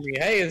asking me,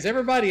 hey, is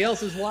everybody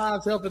else's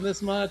wives helping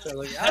this much? I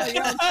was like,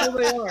 yeah, I'm sure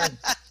they are.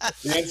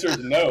 The answer is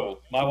no.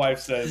 My wife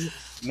says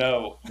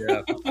no.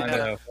 Yeah, I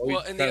know. We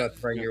Well, try to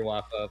bring your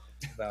wife up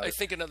about I it.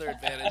 think another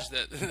advantage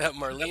that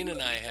Marlene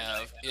and I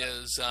have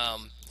is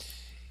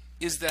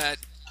that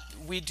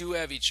we do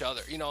have each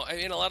other. In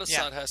a lot of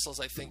side hustles,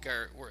 I think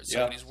where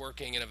somebody's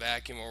working in a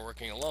vacuum or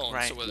working alone.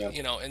 Right. So,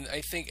 and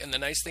I think, and the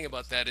nice thing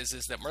about that is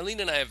that Marlene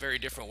and I have very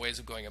different ways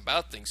of going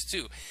about things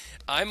too.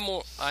 I'm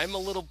a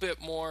little bit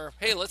more,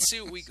 hey, let's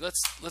see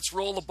let's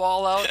roll the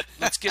ball out.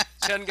 Let's get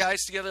 10 guys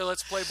together.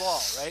 Let's play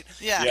ball, right?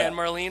 Yeah. And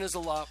Marlene is a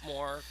lot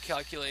more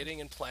calculating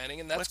and planning,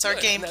 and that's What's our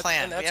good. game And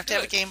plan? that's We have to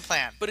have a game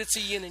plan. But it's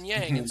a yin and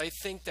yang, and I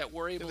think that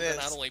we're able to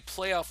not only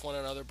play off one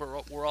another,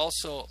 but we're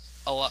also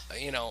a lot,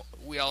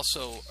 we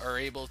also are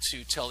able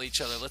to tell each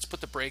other, let's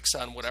put the brakes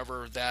on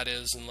whatever that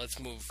is and let's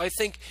move. I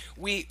think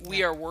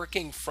we are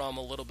working from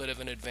a little bit of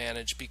an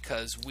advantage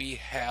because we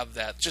have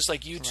that, just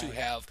like you two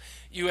have.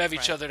 You have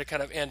each other to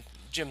kind of, and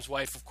Jim's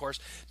wife, of course,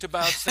 to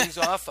bounce things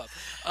off of.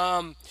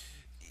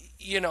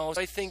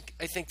 I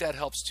think that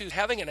helps too.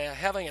 Having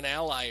an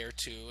ally or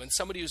two and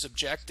somebody who's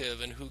objective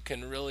and who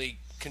can really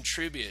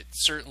contribute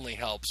certainly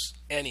helps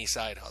any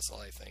side hustle,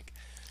 I think.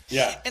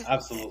 Yeah,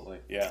 absolutely.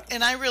 Yeah.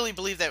 And I really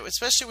believe that,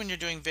 especially when you're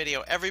doing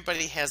video,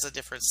 everybody has a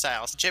different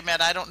style. Jim,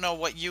 Ed, I don't know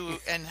what you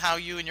and how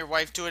you and your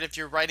wife do it, if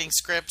you're writing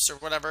scripts or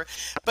whatever.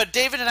 But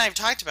David and I have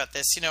talked about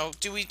this.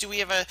 Do we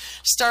have a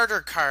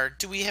starter card?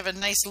 Do we have a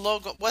nice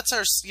logo? What's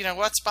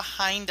what's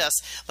behind us?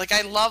 Like,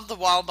 I love the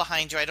wall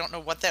behind you. I don't know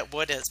what that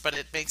wood is, but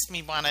it makes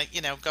me want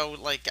to, go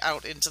like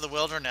out into the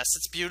wilderness.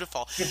 It's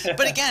beautiful.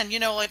 But again,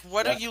 like,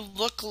 what do you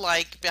look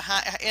like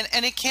behind?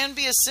 And it can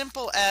be as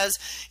simple as,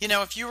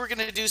 if you were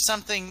going to do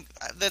something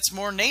that's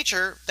more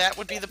nature, that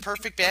would be the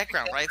perfect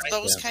background, right?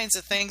 Those kinds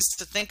of things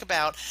to think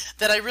about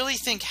that I really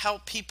think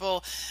help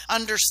people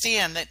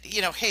understand that,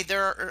 hey,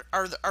 there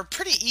are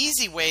pretty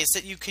easy ways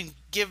that you can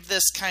give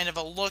this kind of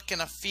a look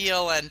and a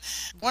feel. And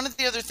one of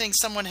the other things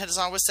someone has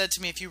always said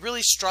to me, if you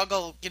really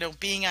struggle,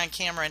 being on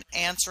camera and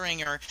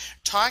answering or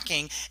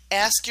talking,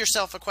 ask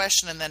yourself a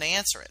question and then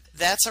answer it.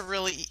 That's a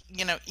really,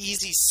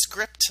 easy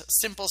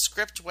simple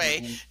script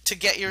way to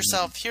get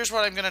yourself, here's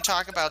what I'm going to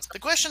talk about. The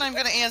question I'm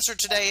going to answer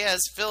today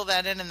is, fill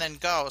that in and then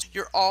go.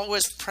 You're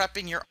always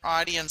prepping your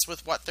audience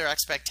with what their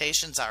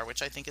expectations are,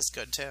 which I think is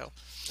good too.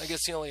 I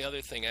guess the only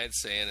other thing I'd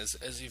say, and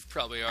as you've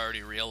probably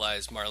already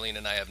realized, Marlene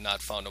and I have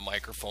not found a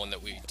microphone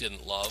that we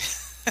didn't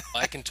love.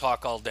 I can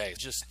talk all day.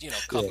 Just,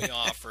 cut me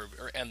off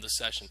or end the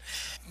session.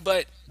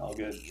 But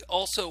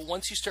also,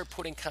 once you start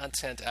putting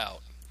content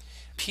out,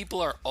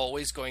 people are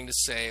always going to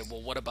say,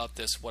 well, what about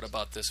this? What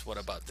about this? What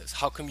about this?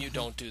 How come you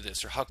don't do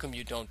this? Or how come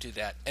you don't do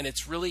that? And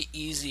it's really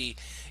easy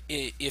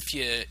if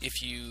you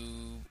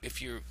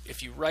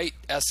write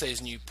essays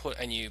and you put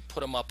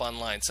them up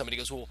online. Somebody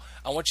goes, well,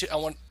 I want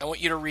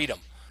you to read them.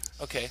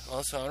 Okay,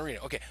 well, so I want to read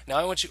it. Okay, now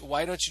I want you.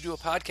 Why don't you do a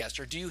podcast,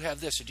 or do you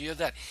have this, or do you have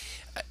that?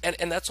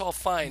 And that's all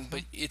fine,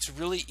 but it's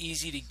really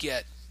easy to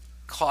get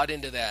caught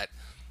into that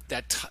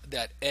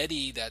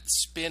eddy, that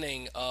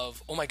spinning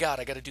of, oh my God,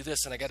 I got to do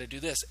this and I got to do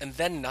this, and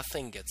then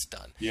nothing gets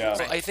done. Yeah.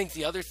 So I think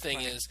the other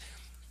thing is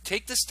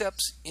take the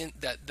steps in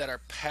that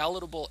are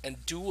palatable and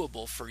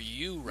doable for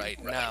you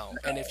right now.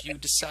 And if you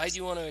decide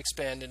you want to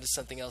expand into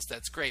something else,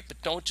 that's great.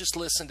 But don't just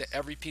listen to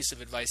every piece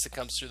of advice that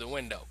comes through the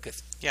window,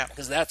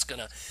 because that's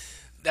gonna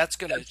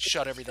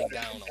shut everything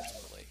down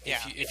ultimately.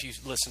 If you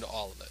listen to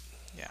all of it.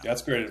 Yeah,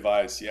 that's great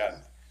advice. Yeah,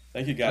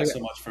 thank you guys so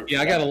much for.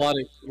 Yeah, I got a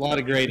lot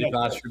of great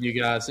advice from you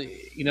guys.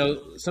 You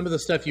know, some of the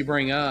stuff you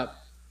bring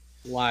up,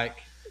 like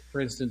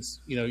for instance,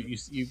 you know,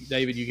 you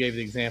David, you gave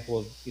the example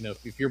of, you know,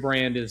 if your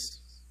brand is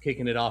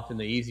kicking it off in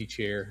the easy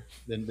chair,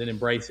 then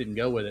embrace it and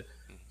go with it.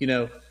 You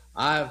know,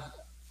 I've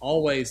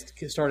always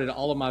started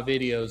all of my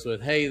videos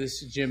with, hey,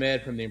 this is Jim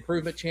Ed from the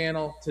Improvement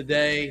Channel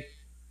today.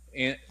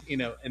 And, you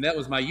know, and that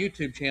was my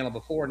YouTube channel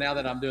before. Now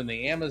that I'm doing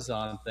the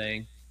Amazon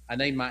thing, I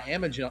named my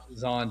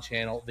Amazon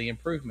channel the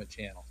Improvement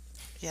Channel.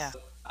 Yeah.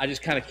 I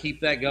just kind of keep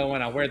that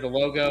going. I wear the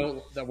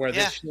logo, wear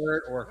this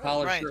shirt or a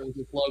collared shirt with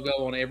this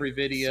logo on every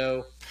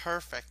video.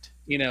 Perfect.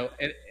 You know,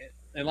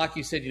 and like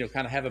you said, you know,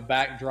 kind of have a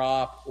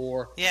backdrop,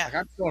 or like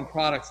I'm showing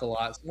products a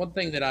lot. So one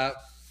thing that I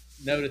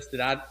noticed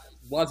that I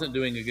wasn't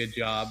doing a good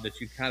job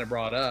that you kind of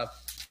brought up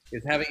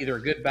is having either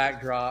a good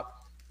backdrop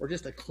or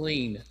just a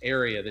clean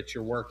area that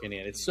you're working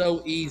in. It's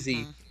so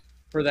easy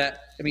for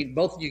that. I mean,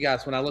 both of you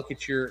guys, when I look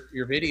at your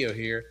video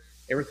here,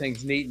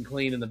 everything's neat and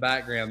clean in the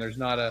background. There's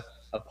not a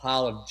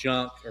pile of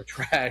junk or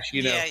trash,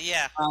 you know,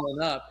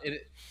 piling up.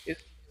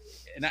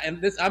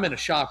 I'm in a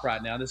shop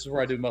right now. This is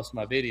where I do most of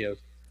my videos.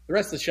 The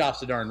rest of the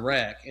shop's a darn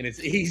wreck, and it's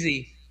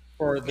easy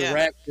for the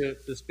wreck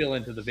to spill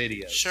into the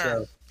video.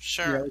 Sure.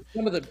 You know,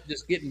 some of the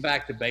just getting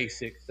back to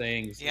basic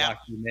things, like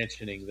you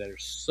mentioning, that are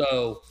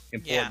so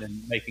important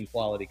in making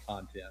quality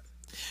content.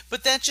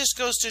 But that just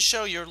goes to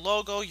show your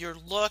logo, your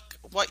look,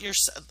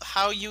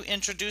 how you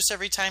introduce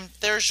every time.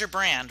 There's your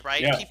brand,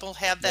 right? Yeah. People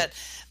have that.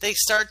 They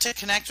start to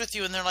connect with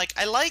you, and they're like,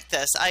 "I like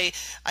this.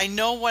 I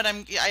know what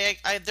I'm.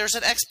 There's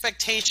an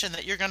expectation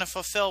that you're going to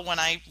fulfill when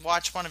I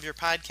watch one of your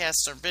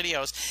podcasts or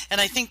videos." And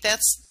I think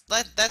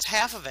that's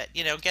half of it.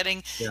 You know,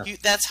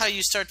 that's how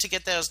you start to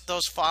get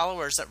those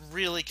followers that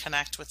really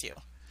connect with you.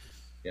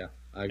 Yeah,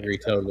 I agree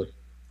totally.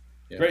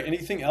 Yeah. Great.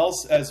 Anything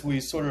else as we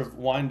sort of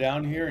wind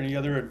down here? Any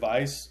other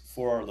advice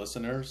for our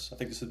listeners? I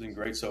think this has been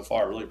great so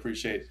far. I really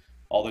appreciate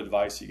all the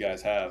advice you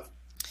guys have.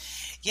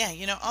 Yeah,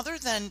 you know, other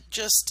than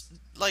just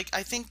like,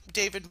 I think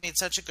David made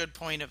such a good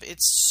point of,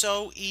 it's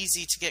so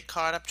easy to get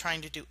caught up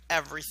trying to do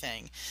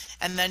everything,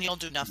 and then you'll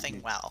do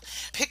nothing well.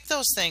 Pick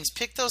those things,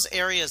 pick those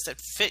areas that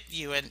fit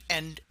you,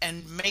 and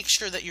make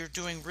sure that you're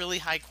doing really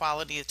high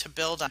quality to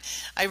build on.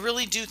 I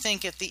really do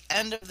think at the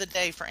end of the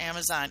day for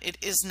Amazon, it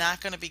is not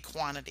going to be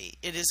quantity.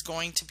 It is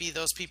going to be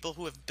those people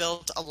who have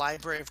built a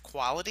library of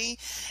quality,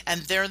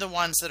 and they're the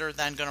ones that are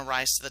then going to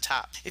rise to the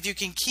top. If you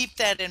can keep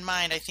that in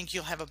mind, I think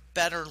you'll have a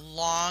better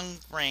long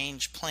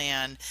range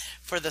plan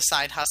for the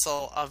side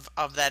hustle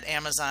of that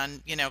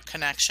Amazon, you know,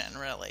 connection,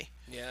 really.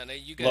 Yeah, and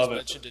you guys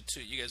mentioned it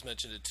too. You guys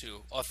mentioned it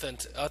too.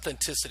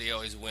 Authenticity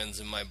always wins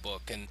in my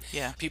book, and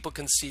people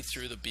can see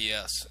through the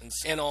BS.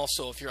 And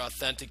also, if you're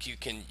authentic, you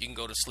can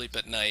go to sleep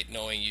at night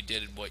knowing you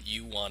did what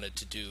you wanted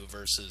to do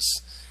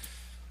versus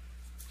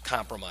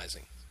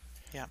compromising.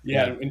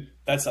 Yeah, and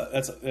that's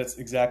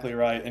exactly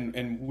right.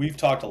 And we've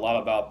talked a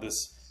lot about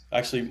this,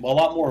 actually, a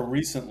lot more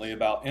recently,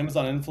 about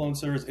Amazon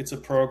influencers. It's a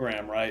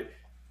program, right?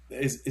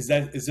 Is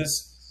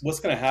this what's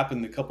going to happen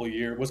in a couple of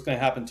years? What's going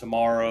to happen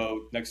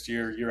tomorrow, next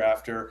year, year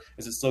after?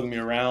 Is it still going to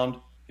be around?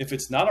 If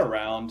it's not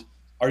around,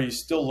 are you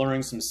still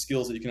learning some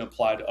skills that you can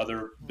apply to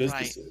other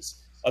businesses,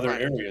 other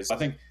areas? I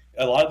think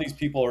a lot of these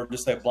people are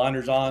just have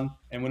blinders on,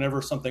 and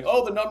whenever something,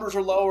 oh, the numbers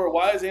are lower,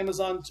 why is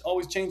Amazon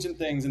always changing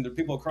things, and the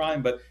people are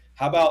crying? But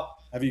how about,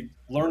 have you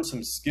learned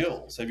some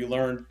skills? Have you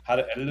learned how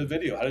to edit a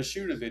video, how to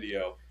shoot a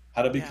video,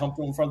 how to be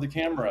comfortable in front of the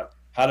camera,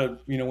 how to,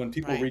 you know, when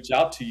people reach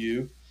out to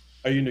you,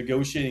 are you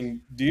negotiating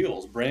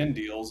deals, brand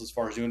deals, as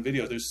far as doing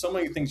videos? There's so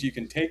many things you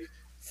can take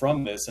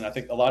from this. And I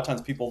think a lot of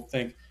times people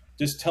think,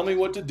 just tell me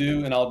what to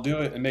do and I'll do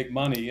it and make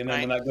money. And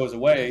then when that goes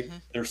away,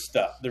 they're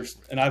stuck.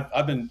 And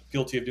I've been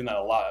guilty of doing that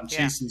a lot. I'm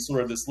chasing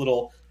sort of this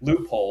little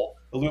loophole.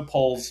 The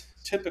loopholes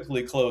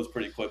typically close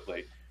pretty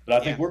quickly.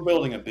 But I think we're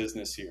building a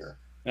business here.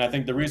 And I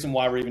think the reason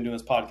why we're even doing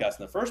this podcast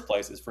in the first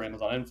place is for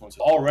Amazon influencers.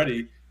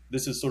 Already,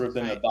 this has sort of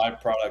been a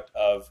byproduct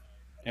of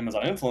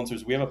Amazon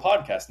influencers. We have a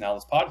podcast now.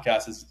 This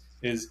podcast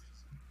is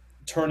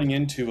turning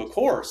into a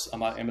course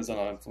on Amazon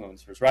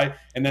influencers, right?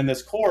 And then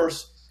this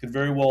course could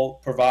very well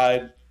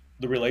provide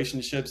the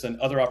relationships and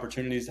other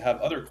opportunities to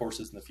have other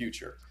courses in the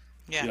future.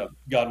 You know,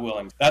 God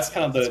willing. That's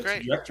kind of the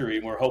trajectory,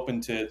 and we're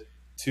hoping to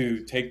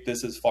take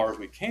this as far as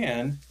we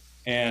can.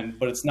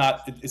 But it's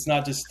not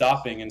just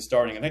stopping and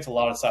starting. I think it's a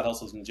lot of side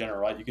hustles in general,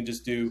 right? You can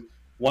just do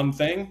one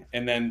thing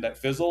and then that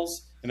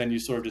fizzles, and then you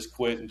sort of just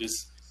quit and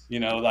just, you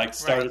know, like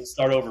start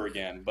over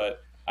again. But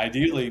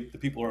ideally, the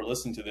people who are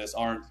listening to this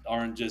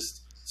aren't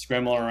just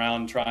scrambling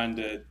around trying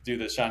to do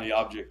the shiny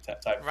object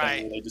type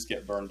Right. thing where they just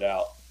get burned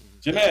out.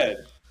 Jim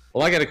Ed.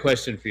 Well, I got a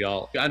question for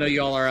y'all. I know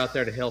y'all are out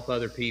there to help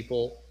other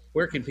people.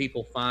 Where can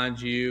people find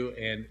you?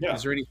 And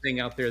is there anything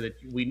out there that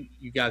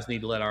you guys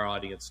need to let our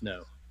audience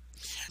know?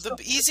 The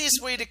easiest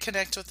way to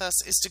connect with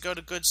us is to go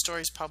to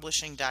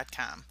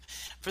goodstoriespublishing.com.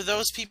 For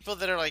those people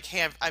that are like,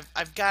 hey,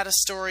 I've got a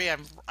story,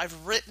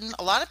 I've written.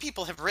 A lot of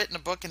people have written a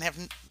book and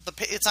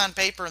it's on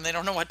paper and they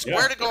don't know where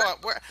to go.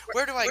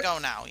 Where do I go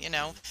now? You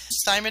know,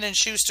 Simon and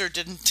Schuster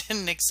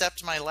didn't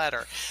accept my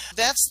letter.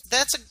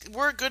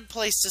 We're a good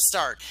place to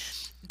start.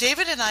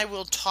 David and I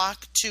will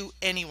talk to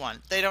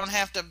anyone. They don't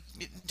have to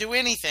do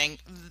anything.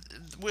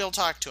 We'll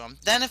talk to them.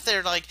 Then if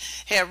they're like,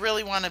 hey, I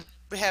really want to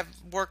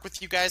work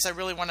with you guys, I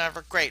really want to have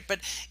great. But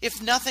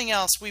if nothing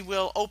else, we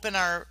will open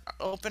our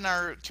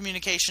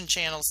communication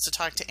channels to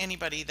talk to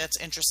anybody that's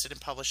interested in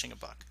publishing a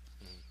book.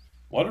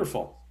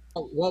 Wonderful.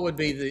 What would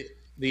be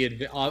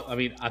I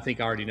mean, I think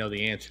I already know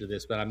the answer to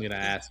this, but I'm going to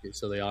ask it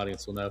so the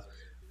audience will know.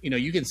 You know,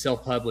 you can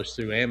self-publish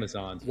through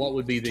Amazon. What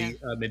would be the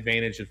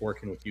advantage of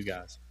working with you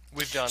guys?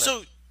 We've done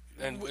it.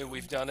 And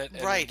we've done it,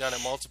 and we've done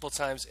it multiple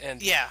times.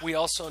 And we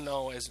also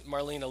know, as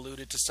Marlene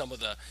alluded to, some of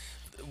the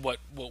what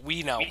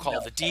we now call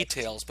the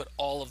details, but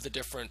all of the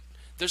different.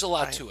 There's a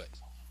lot to it,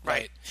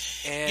 right?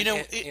 And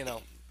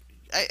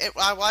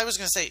I was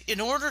going to say,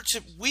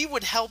 we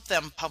would help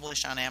them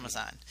publish on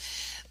Amazon.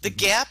 The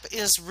gap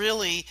is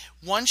really,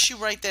 once you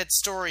write that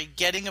story,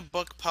 getting a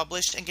book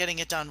published and getting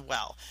it done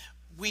well.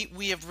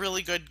 We have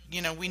really good,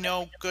 we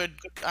know good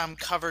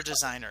cover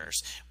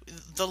designers.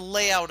 The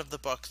layout of the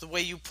book, the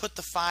way you put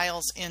the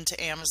files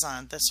into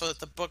Amazon so that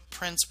the book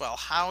prints well,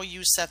 how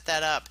you set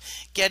that up,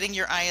 getting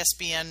your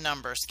ISBN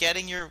numbers,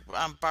 getting your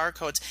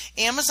barcodes.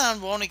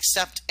 Amazon won't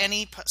accept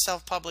any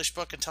self-published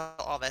book until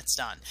all that's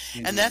done.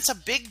 And that's a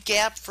big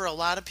gap for a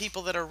lot of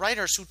people that are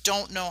writers who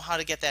don't know how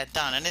to get that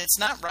done. And it's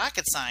not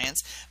rocket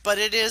science, but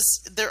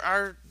there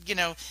are,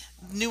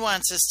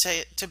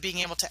 nuances to being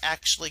able to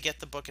actually get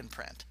the book in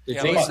print.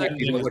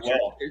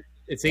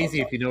 It's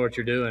easy if you know what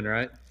you're doing,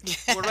 right?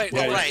 Well, right.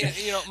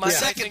 My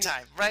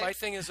My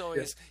thing is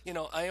always,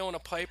 I own a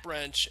pipe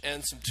wrench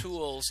and some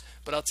tools,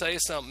 but I'll tell you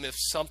something: if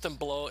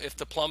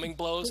the plumbing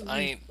blows,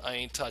 I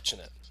ain't touching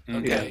it.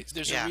 Okay,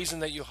 there's a reason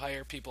that you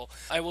hire people.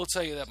 I will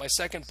tell you that my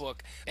second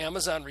book,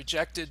 Amazon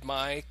rejected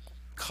my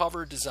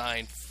cover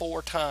design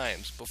 4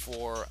 times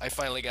before I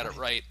finally got it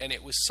right, and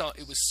it was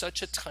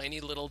such a tiny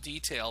little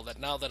detail that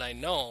now that I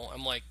know,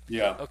 I'm like,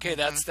 okay,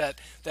 that's that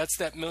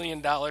 $1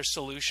 million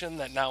solution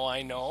that now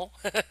I know.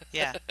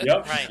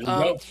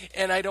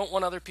 And I don't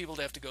want other people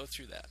to have to go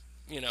through that.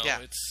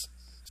 It's.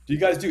 Do you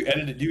guys do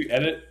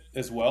edit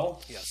as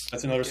well? Yes,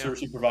 that's another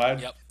service you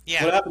provide. Yep.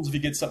 Yeah. What happens if you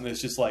get something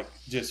that's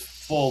just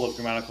full of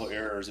grammatical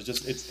errors?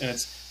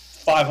 It's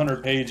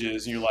 500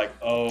 pages, and you're like,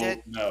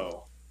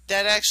 no.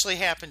 That actually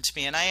happened to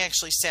me, and I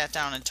actually sat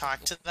down and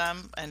talked to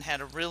them and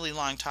had a really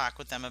long talk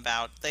with them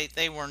about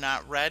they were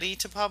not ready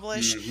to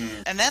publish,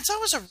 and that's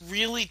always a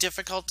really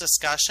difficult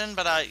discussion.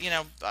 But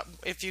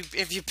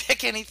if you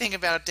pick anything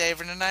about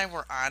David and I,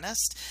 we're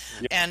honest,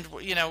 and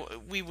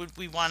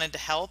we wanted to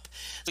help.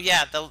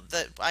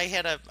 But I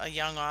had a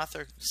young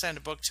author send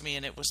a book to me,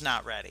 and it was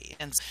not ready,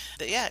 and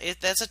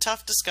that's a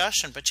tough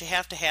discussion, but you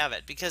have to have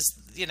it because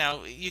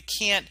you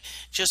can't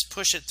just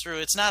push it through.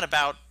 It's not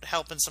about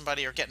helping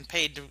somebody or getting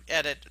paid to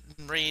edit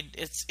and read.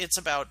 It's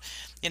about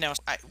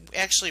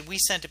we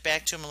sent it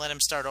back to him and let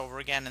him start over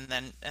again,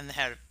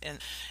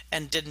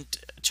 and didn't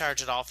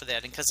charge at all for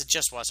that because it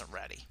just wasn't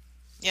ready.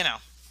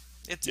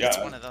 It's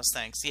one of those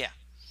things.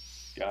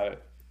 Got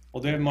it.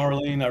 Well, David,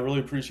 Marlene, I really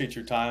appreciate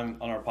your time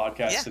on our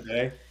podcast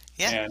today.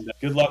 And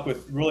good luck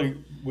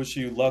wish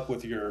you luck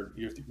with your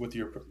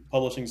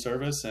publishing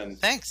service, and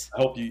thanks.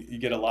 I hope you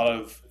get a lot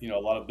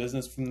of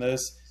business from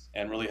this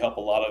and really help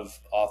a lot of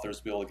authors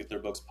be able to get their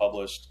books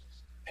published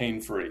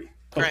pain-free.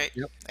 Great.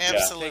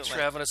 Absolutely. Thanks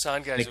for having us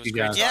on, guys. Thank it was you,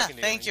 great guys. talking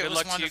to you. Thank you. Good It was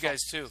luck wonderful. to you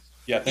guys too.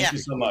 Yeah, thank you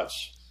so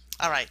much.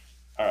 All right.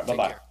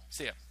 Bye-bye.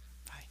 See ya.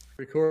 Bye.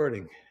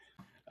 Recording.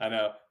 I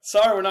know.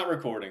 Sorry, we're not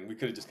recording. We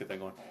could have just kept that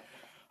going.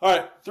 All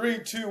right,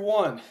 3, 2,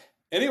 1.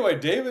 Anyway,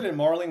 David and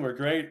Marlene were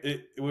great.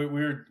 We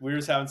were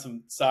just having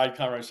some side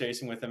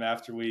conversation with them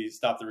after we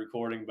stopped the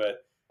recording,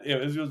 but it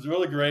was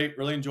really great.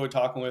 Really enjoyed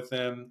talking with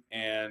them,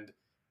 and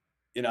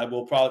we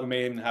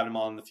may even have him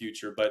on in the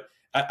future. But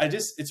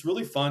it's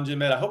really fun,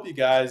 Jim Ed. I hope you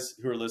guys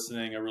who are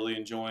listening are really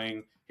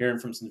enjoying hearing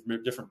from some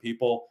different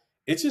people.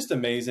 It's just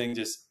amazing,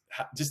 just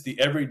the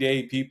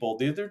everyday people.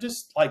 They're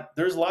just like,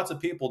 there's lots of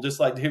people just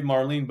like Dave and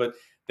Marlene, but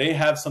they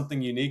have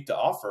something unique to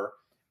offer.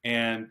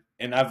 And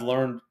I've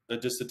learned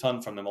just a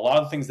ton from them. A lot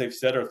of the things they've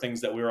said are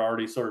things that we were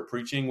already sort of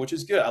preaching, which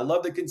is good. I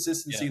love the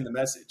consistency in the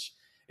message.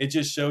 It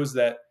just shows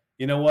that,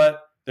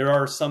 there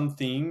are some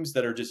themes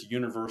that are just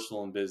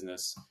universal in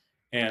business.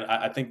 And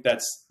I think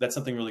that's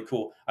something really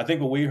cool. I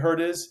think what we heard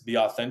is be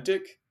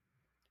authentic.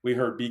 We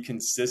heard be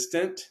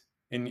consistent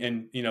and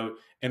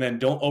then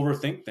don't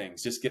overthink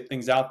things. Just get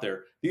things out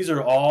there. These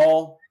are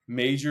all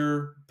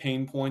major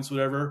pain points,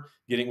 whatever,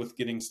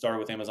 getting started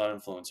with Amazon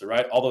Influencer,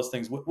 right? All those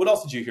things. What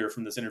else did you hear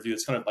from this interview?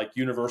 It's kind of like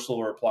universal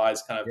or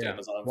applies kind of to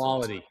Amazon Influencer.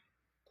 Quality.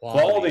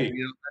 Quality.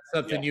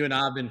 That's something you and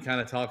I have been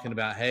kind of talking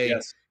about. Hey,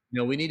 Yes.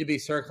 we need to be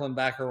circling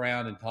back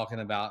around and talking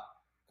about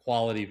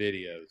quality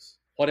videos,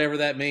 whatever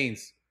that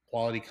means.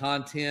 Quality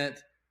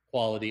content,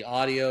 quality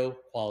audio,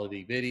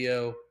 quality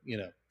video,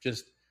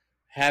 just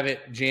have it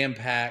jam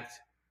packed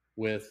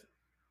with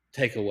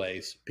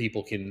takeaways.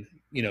 People can,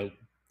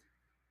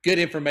 good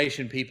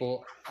information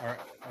people are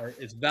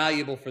it's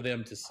valuable for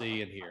them to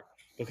see and hear,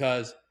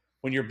 because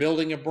when you're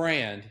building a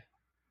brand,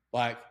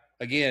 like,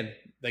 again,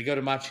 they go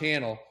to my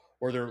channel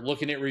or they're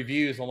looking at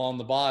reviews along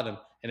the bottom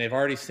and they've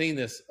already seen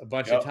this a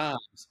bunch of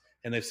times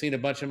and they've seen a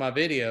bunch of my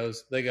videos.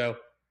 They go,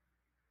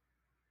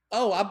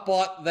 oh, I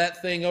bought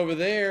that thing over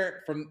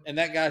there and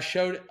that guy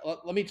showed it.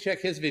 Let me check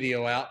his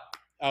video out.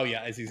 Oh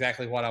yeah, it's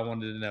exactly what I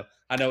wanted to know.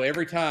 I know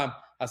every time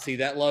I see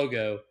that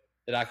logo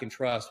that I can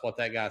trust what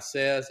that guy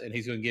says, and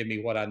he's going to give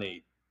me what I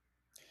need.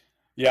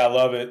 Yeah, I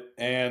love it.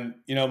 And,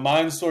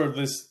 mine's sort of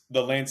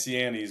the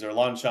Lancianis or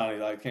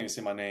Lancianis. I can't even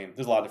say my name.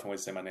 There's a lot of different ways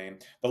to say my name.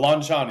 The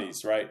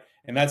Lancianis, right?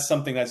 And that's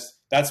something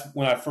that's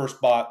when I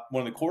first bought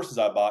one of the courses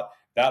I bought,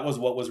 that was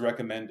what was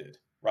recommended,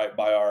 right?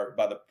 By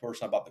the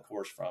person I bought the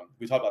course from.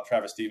 We talked about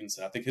Travis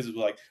Stevenson. I think his was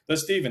like the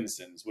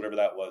Stevensons, whatever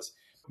that was.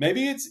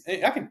 Maybe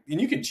and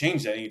you can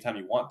change that anytime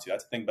you want to.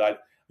 That's the thing. But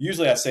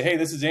usually I say, hey,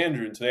 this is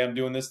Andrew, and today I'm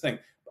doing this thing.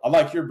 I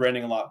like your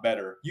branding a lot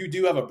better. You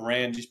do have a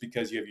brand just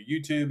because you have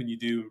your YouTube and you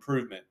do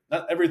improvement.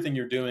 Not everything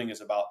you're doing is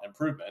about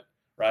improvement,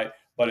 right?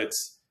 But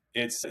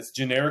it's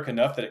generic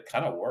enough that it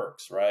kind of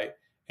works, right?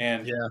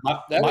 And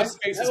that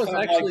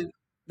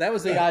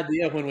was the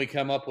idea when we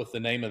come up with the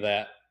name of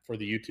that for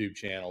the YouTube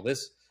channel.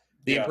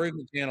 The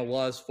improvement channel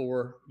was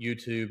for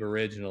YouTube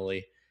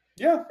originally.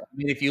 Yeah. I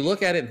mean, if you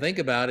look at it and think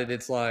about it,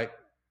 it's like,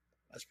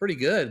 that's pretty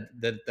good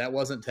that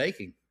wasn't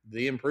taking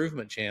the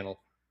improvement channel.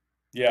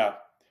 Yeah.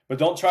 But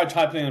don't try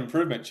typing in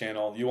improvement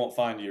channel. You won't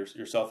find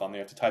yourself on there.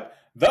 You have to type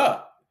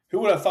who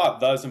would have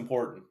thought the is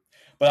important?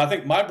 But I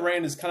think my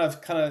brand is kind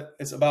of,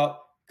 it's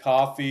about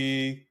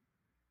coffee.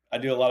 I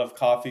do a lot of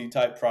coffee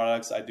type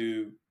products. I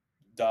do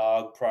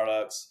dog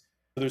products.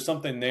 So there's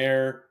something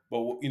there,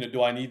 but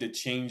do I need to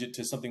change it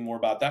to something more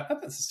about that?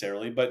 Not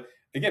necessarily, but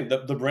again,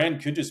 the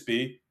brand could just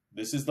be,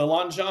 this is the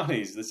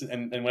Lancianis. This is,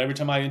 and every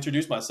time I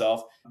introduce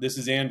myself, this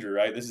is Andrew,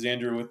 right? This is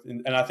Andrew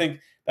and I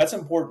think that's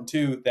important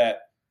too,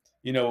 that,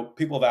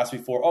 people have asked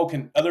before, oh,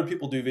 can other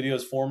people do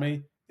videos for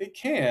me? They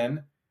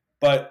can,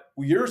 but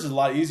yours is a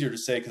lot easier to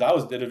say, because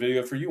I did a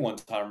video for you one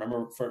time,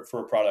 remember, for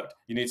a product.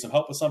 You need some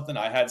help with something.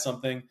 I had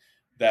something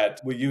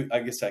that, I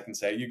guess I can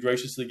say, you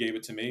graciously gave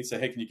it to me.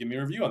 Said, hey, can you give me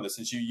a review on this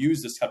since you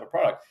use this type of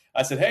product?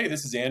 I said, hey,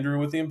 this is Andrew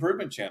with the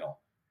Improvement Channel.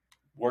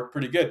 Worked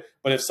pretty good.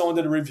 But if someone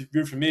did a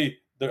review for me,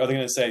 are they going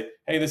to say,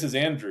 hey, this is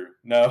Andrew?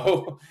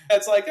 No.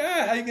 That's like,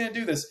 how are you going to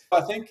do this?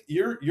 I think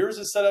yours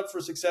is set up for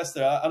success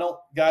there.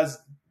 Guys,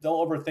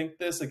 don't overthink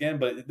this again,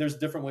 but there's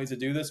different ways to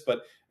do this.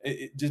 But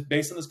just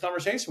based on this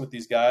conversation with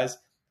these guys,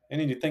 I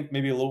need to think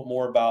maybe a little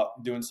more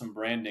about doing some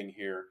branding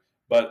here.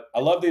 But I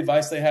love the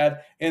advice they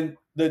had. And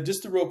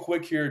just real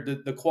quick here,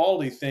 the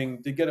quality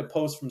thing, to get a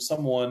post from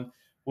someone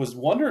was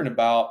wondering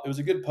about, it was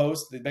a good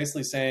post,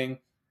 basically saying,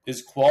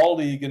 is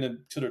quality going to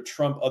sort of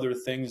trump other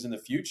things in the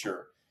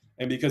future?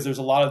 And because there's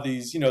a lot of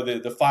these,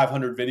 the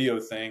 500 video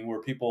thing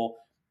where people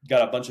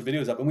got a bunch of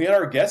videos up. And we had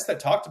our guest that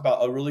talked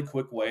about a really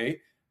quick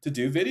way to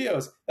do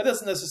videos. That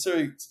doesn't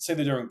necessarily say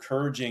that they're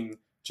encouraging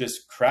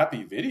just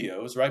crappy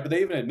videos, right? But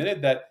they even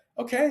admitted that,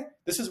 okay,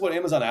 this is what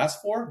Amazon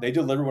asked for. They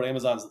deliver what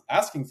Amazon's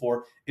asking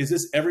for. Is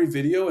this every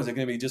video? Is it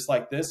going to be just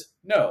like this?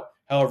 No.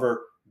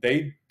 However,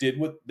 they did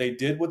what they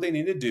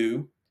need to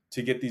do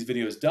to get these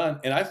videos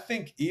done. And I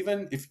think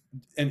even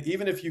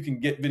if you can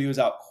get videos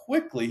out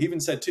quickly, he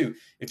even said too,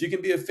 if you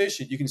can be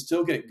efficient, you can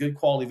still get good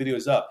quality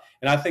videos up.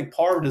 And I think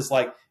part of it is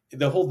like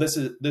the whole this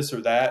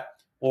or that,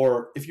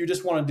 or if you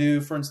just want to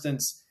do, for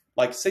instance,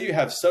 like say you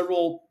have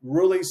several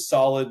really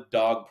solid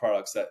dog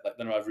products that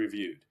I've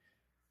reviewed.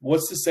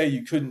 What's to say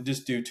you couldn't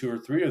just do 2 or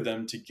 3 of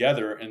them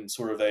together in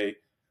sort of a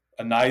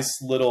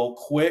nice little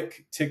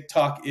quick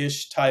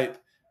TikTok-ish type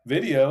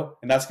video,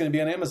 and that's going to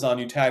be on Amazon.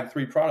 You tag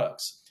 3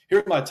 products.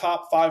 Here's my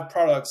top 5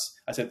 products.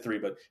 I said 3,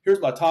 but here's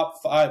my top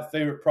 5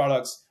 favorite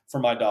products for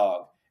my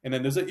dog. And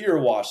then there's an ear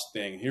wash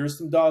thing. Here's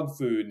some dog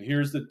food, and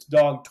here's the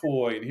dog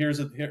toy, and here's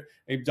a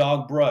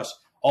dog brush.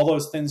 All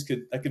those things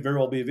could very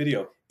well be a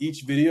video.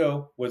 Each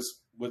video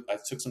I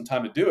took some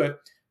time to do it.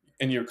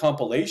 And your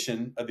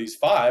compilation of these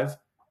 5,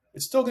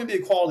 it's still going to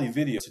be a quality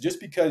video. So just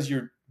because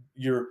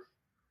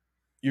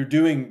you're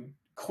doing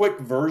quick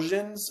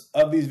versions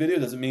of these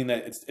videos doesn't mean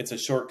that it's a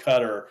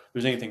shortcut or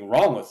there's anything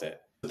wrong with it.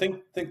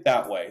 Think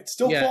that way. It's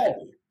still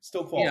quality.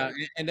 Still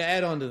quality. Yeah, and to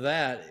add on to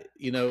that,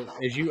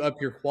 as you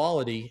up your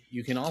quality,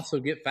 you can also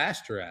get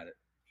faster at it.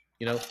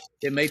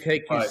 It may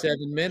take you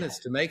 7 minutes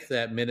to make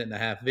that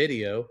 1.5-minute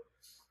video.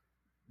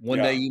 One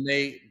day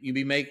you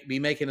be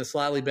making a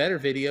slightly better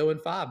video in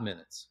 5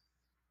 minutes.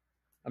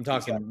 I'm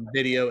talking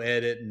video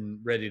edit and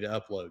ready to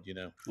upload.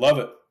 Love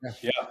it.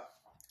 Yeah.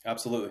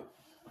 Absolutely.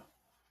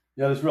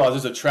 Yeah, I just realized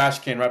there's a trash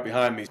can right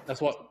behind me.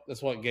 That's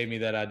what gave me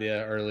that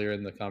idea earlier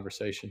in the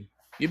conversation.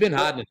 You've been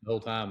hiding it the whole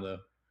time, though.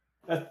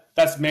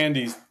 That's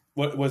Mandy's.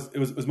 What was it?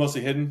 Was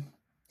mostly hidden.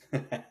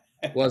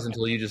 It was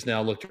until you just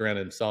now looked around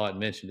and saw it and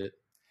mentioned it.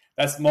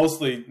 That's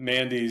mostly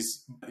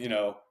Mandy's,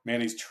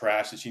 Mandy's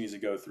trash that she needs to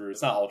go through.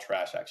 It's not all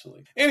trash,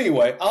 actually.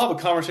 Anyway, I'll have a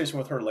conversation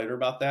with her later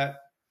about that.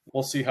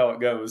 We'll see how it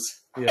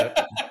goes. Yeah.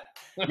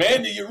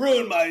 Mandy, you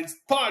ruined my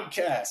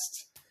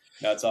podcast.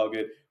 No, it's all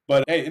good.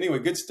 But hey, anyway,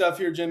 good stuff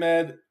here, Jim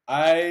Ed.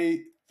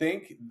 I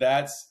think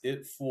that's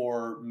it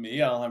for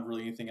me. I don't have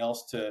really anything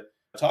else to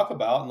talk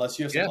about unless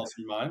you have something else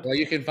in your mind. Well,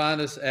 you can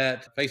find us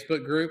at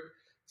Facebook group,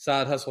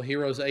 Side Hustle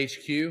Heroes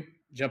HQ.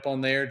 Jump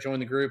on there, join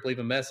the group, leave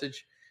a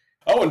message.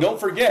 Oh, and don't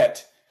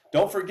forget,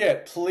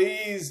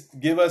 please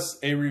give us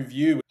a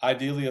review,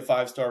 ideally a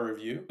 5-star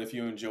review if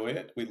you enjoy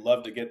it. We'd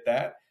love to get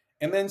that.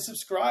 And then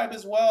subscribe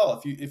as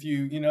well. If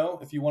you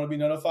want to be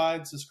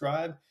notified,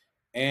 subscribe.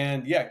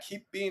 And yeah,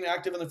 keep being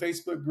active in the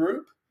Facebook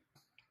group.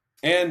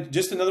 And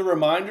just another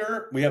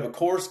reminder, we have a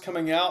course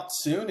coming out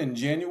soon in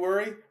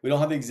January. We don't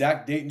have the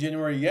exact date in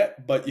January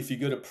yet, but if you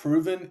go to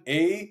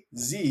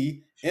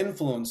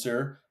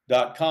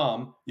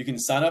provenazinfluencer.com, you can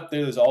sign up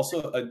there. There's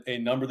also a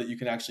number that you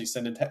can actually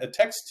send a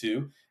text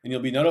to, and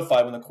you'll be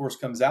notified when the course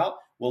comes out.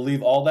 We'll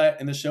leave all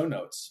that in the show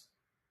notes.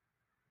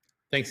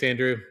 Thanks,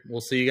 Andrew. We'll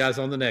see you guys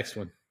on the next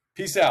one.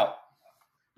 Peace out.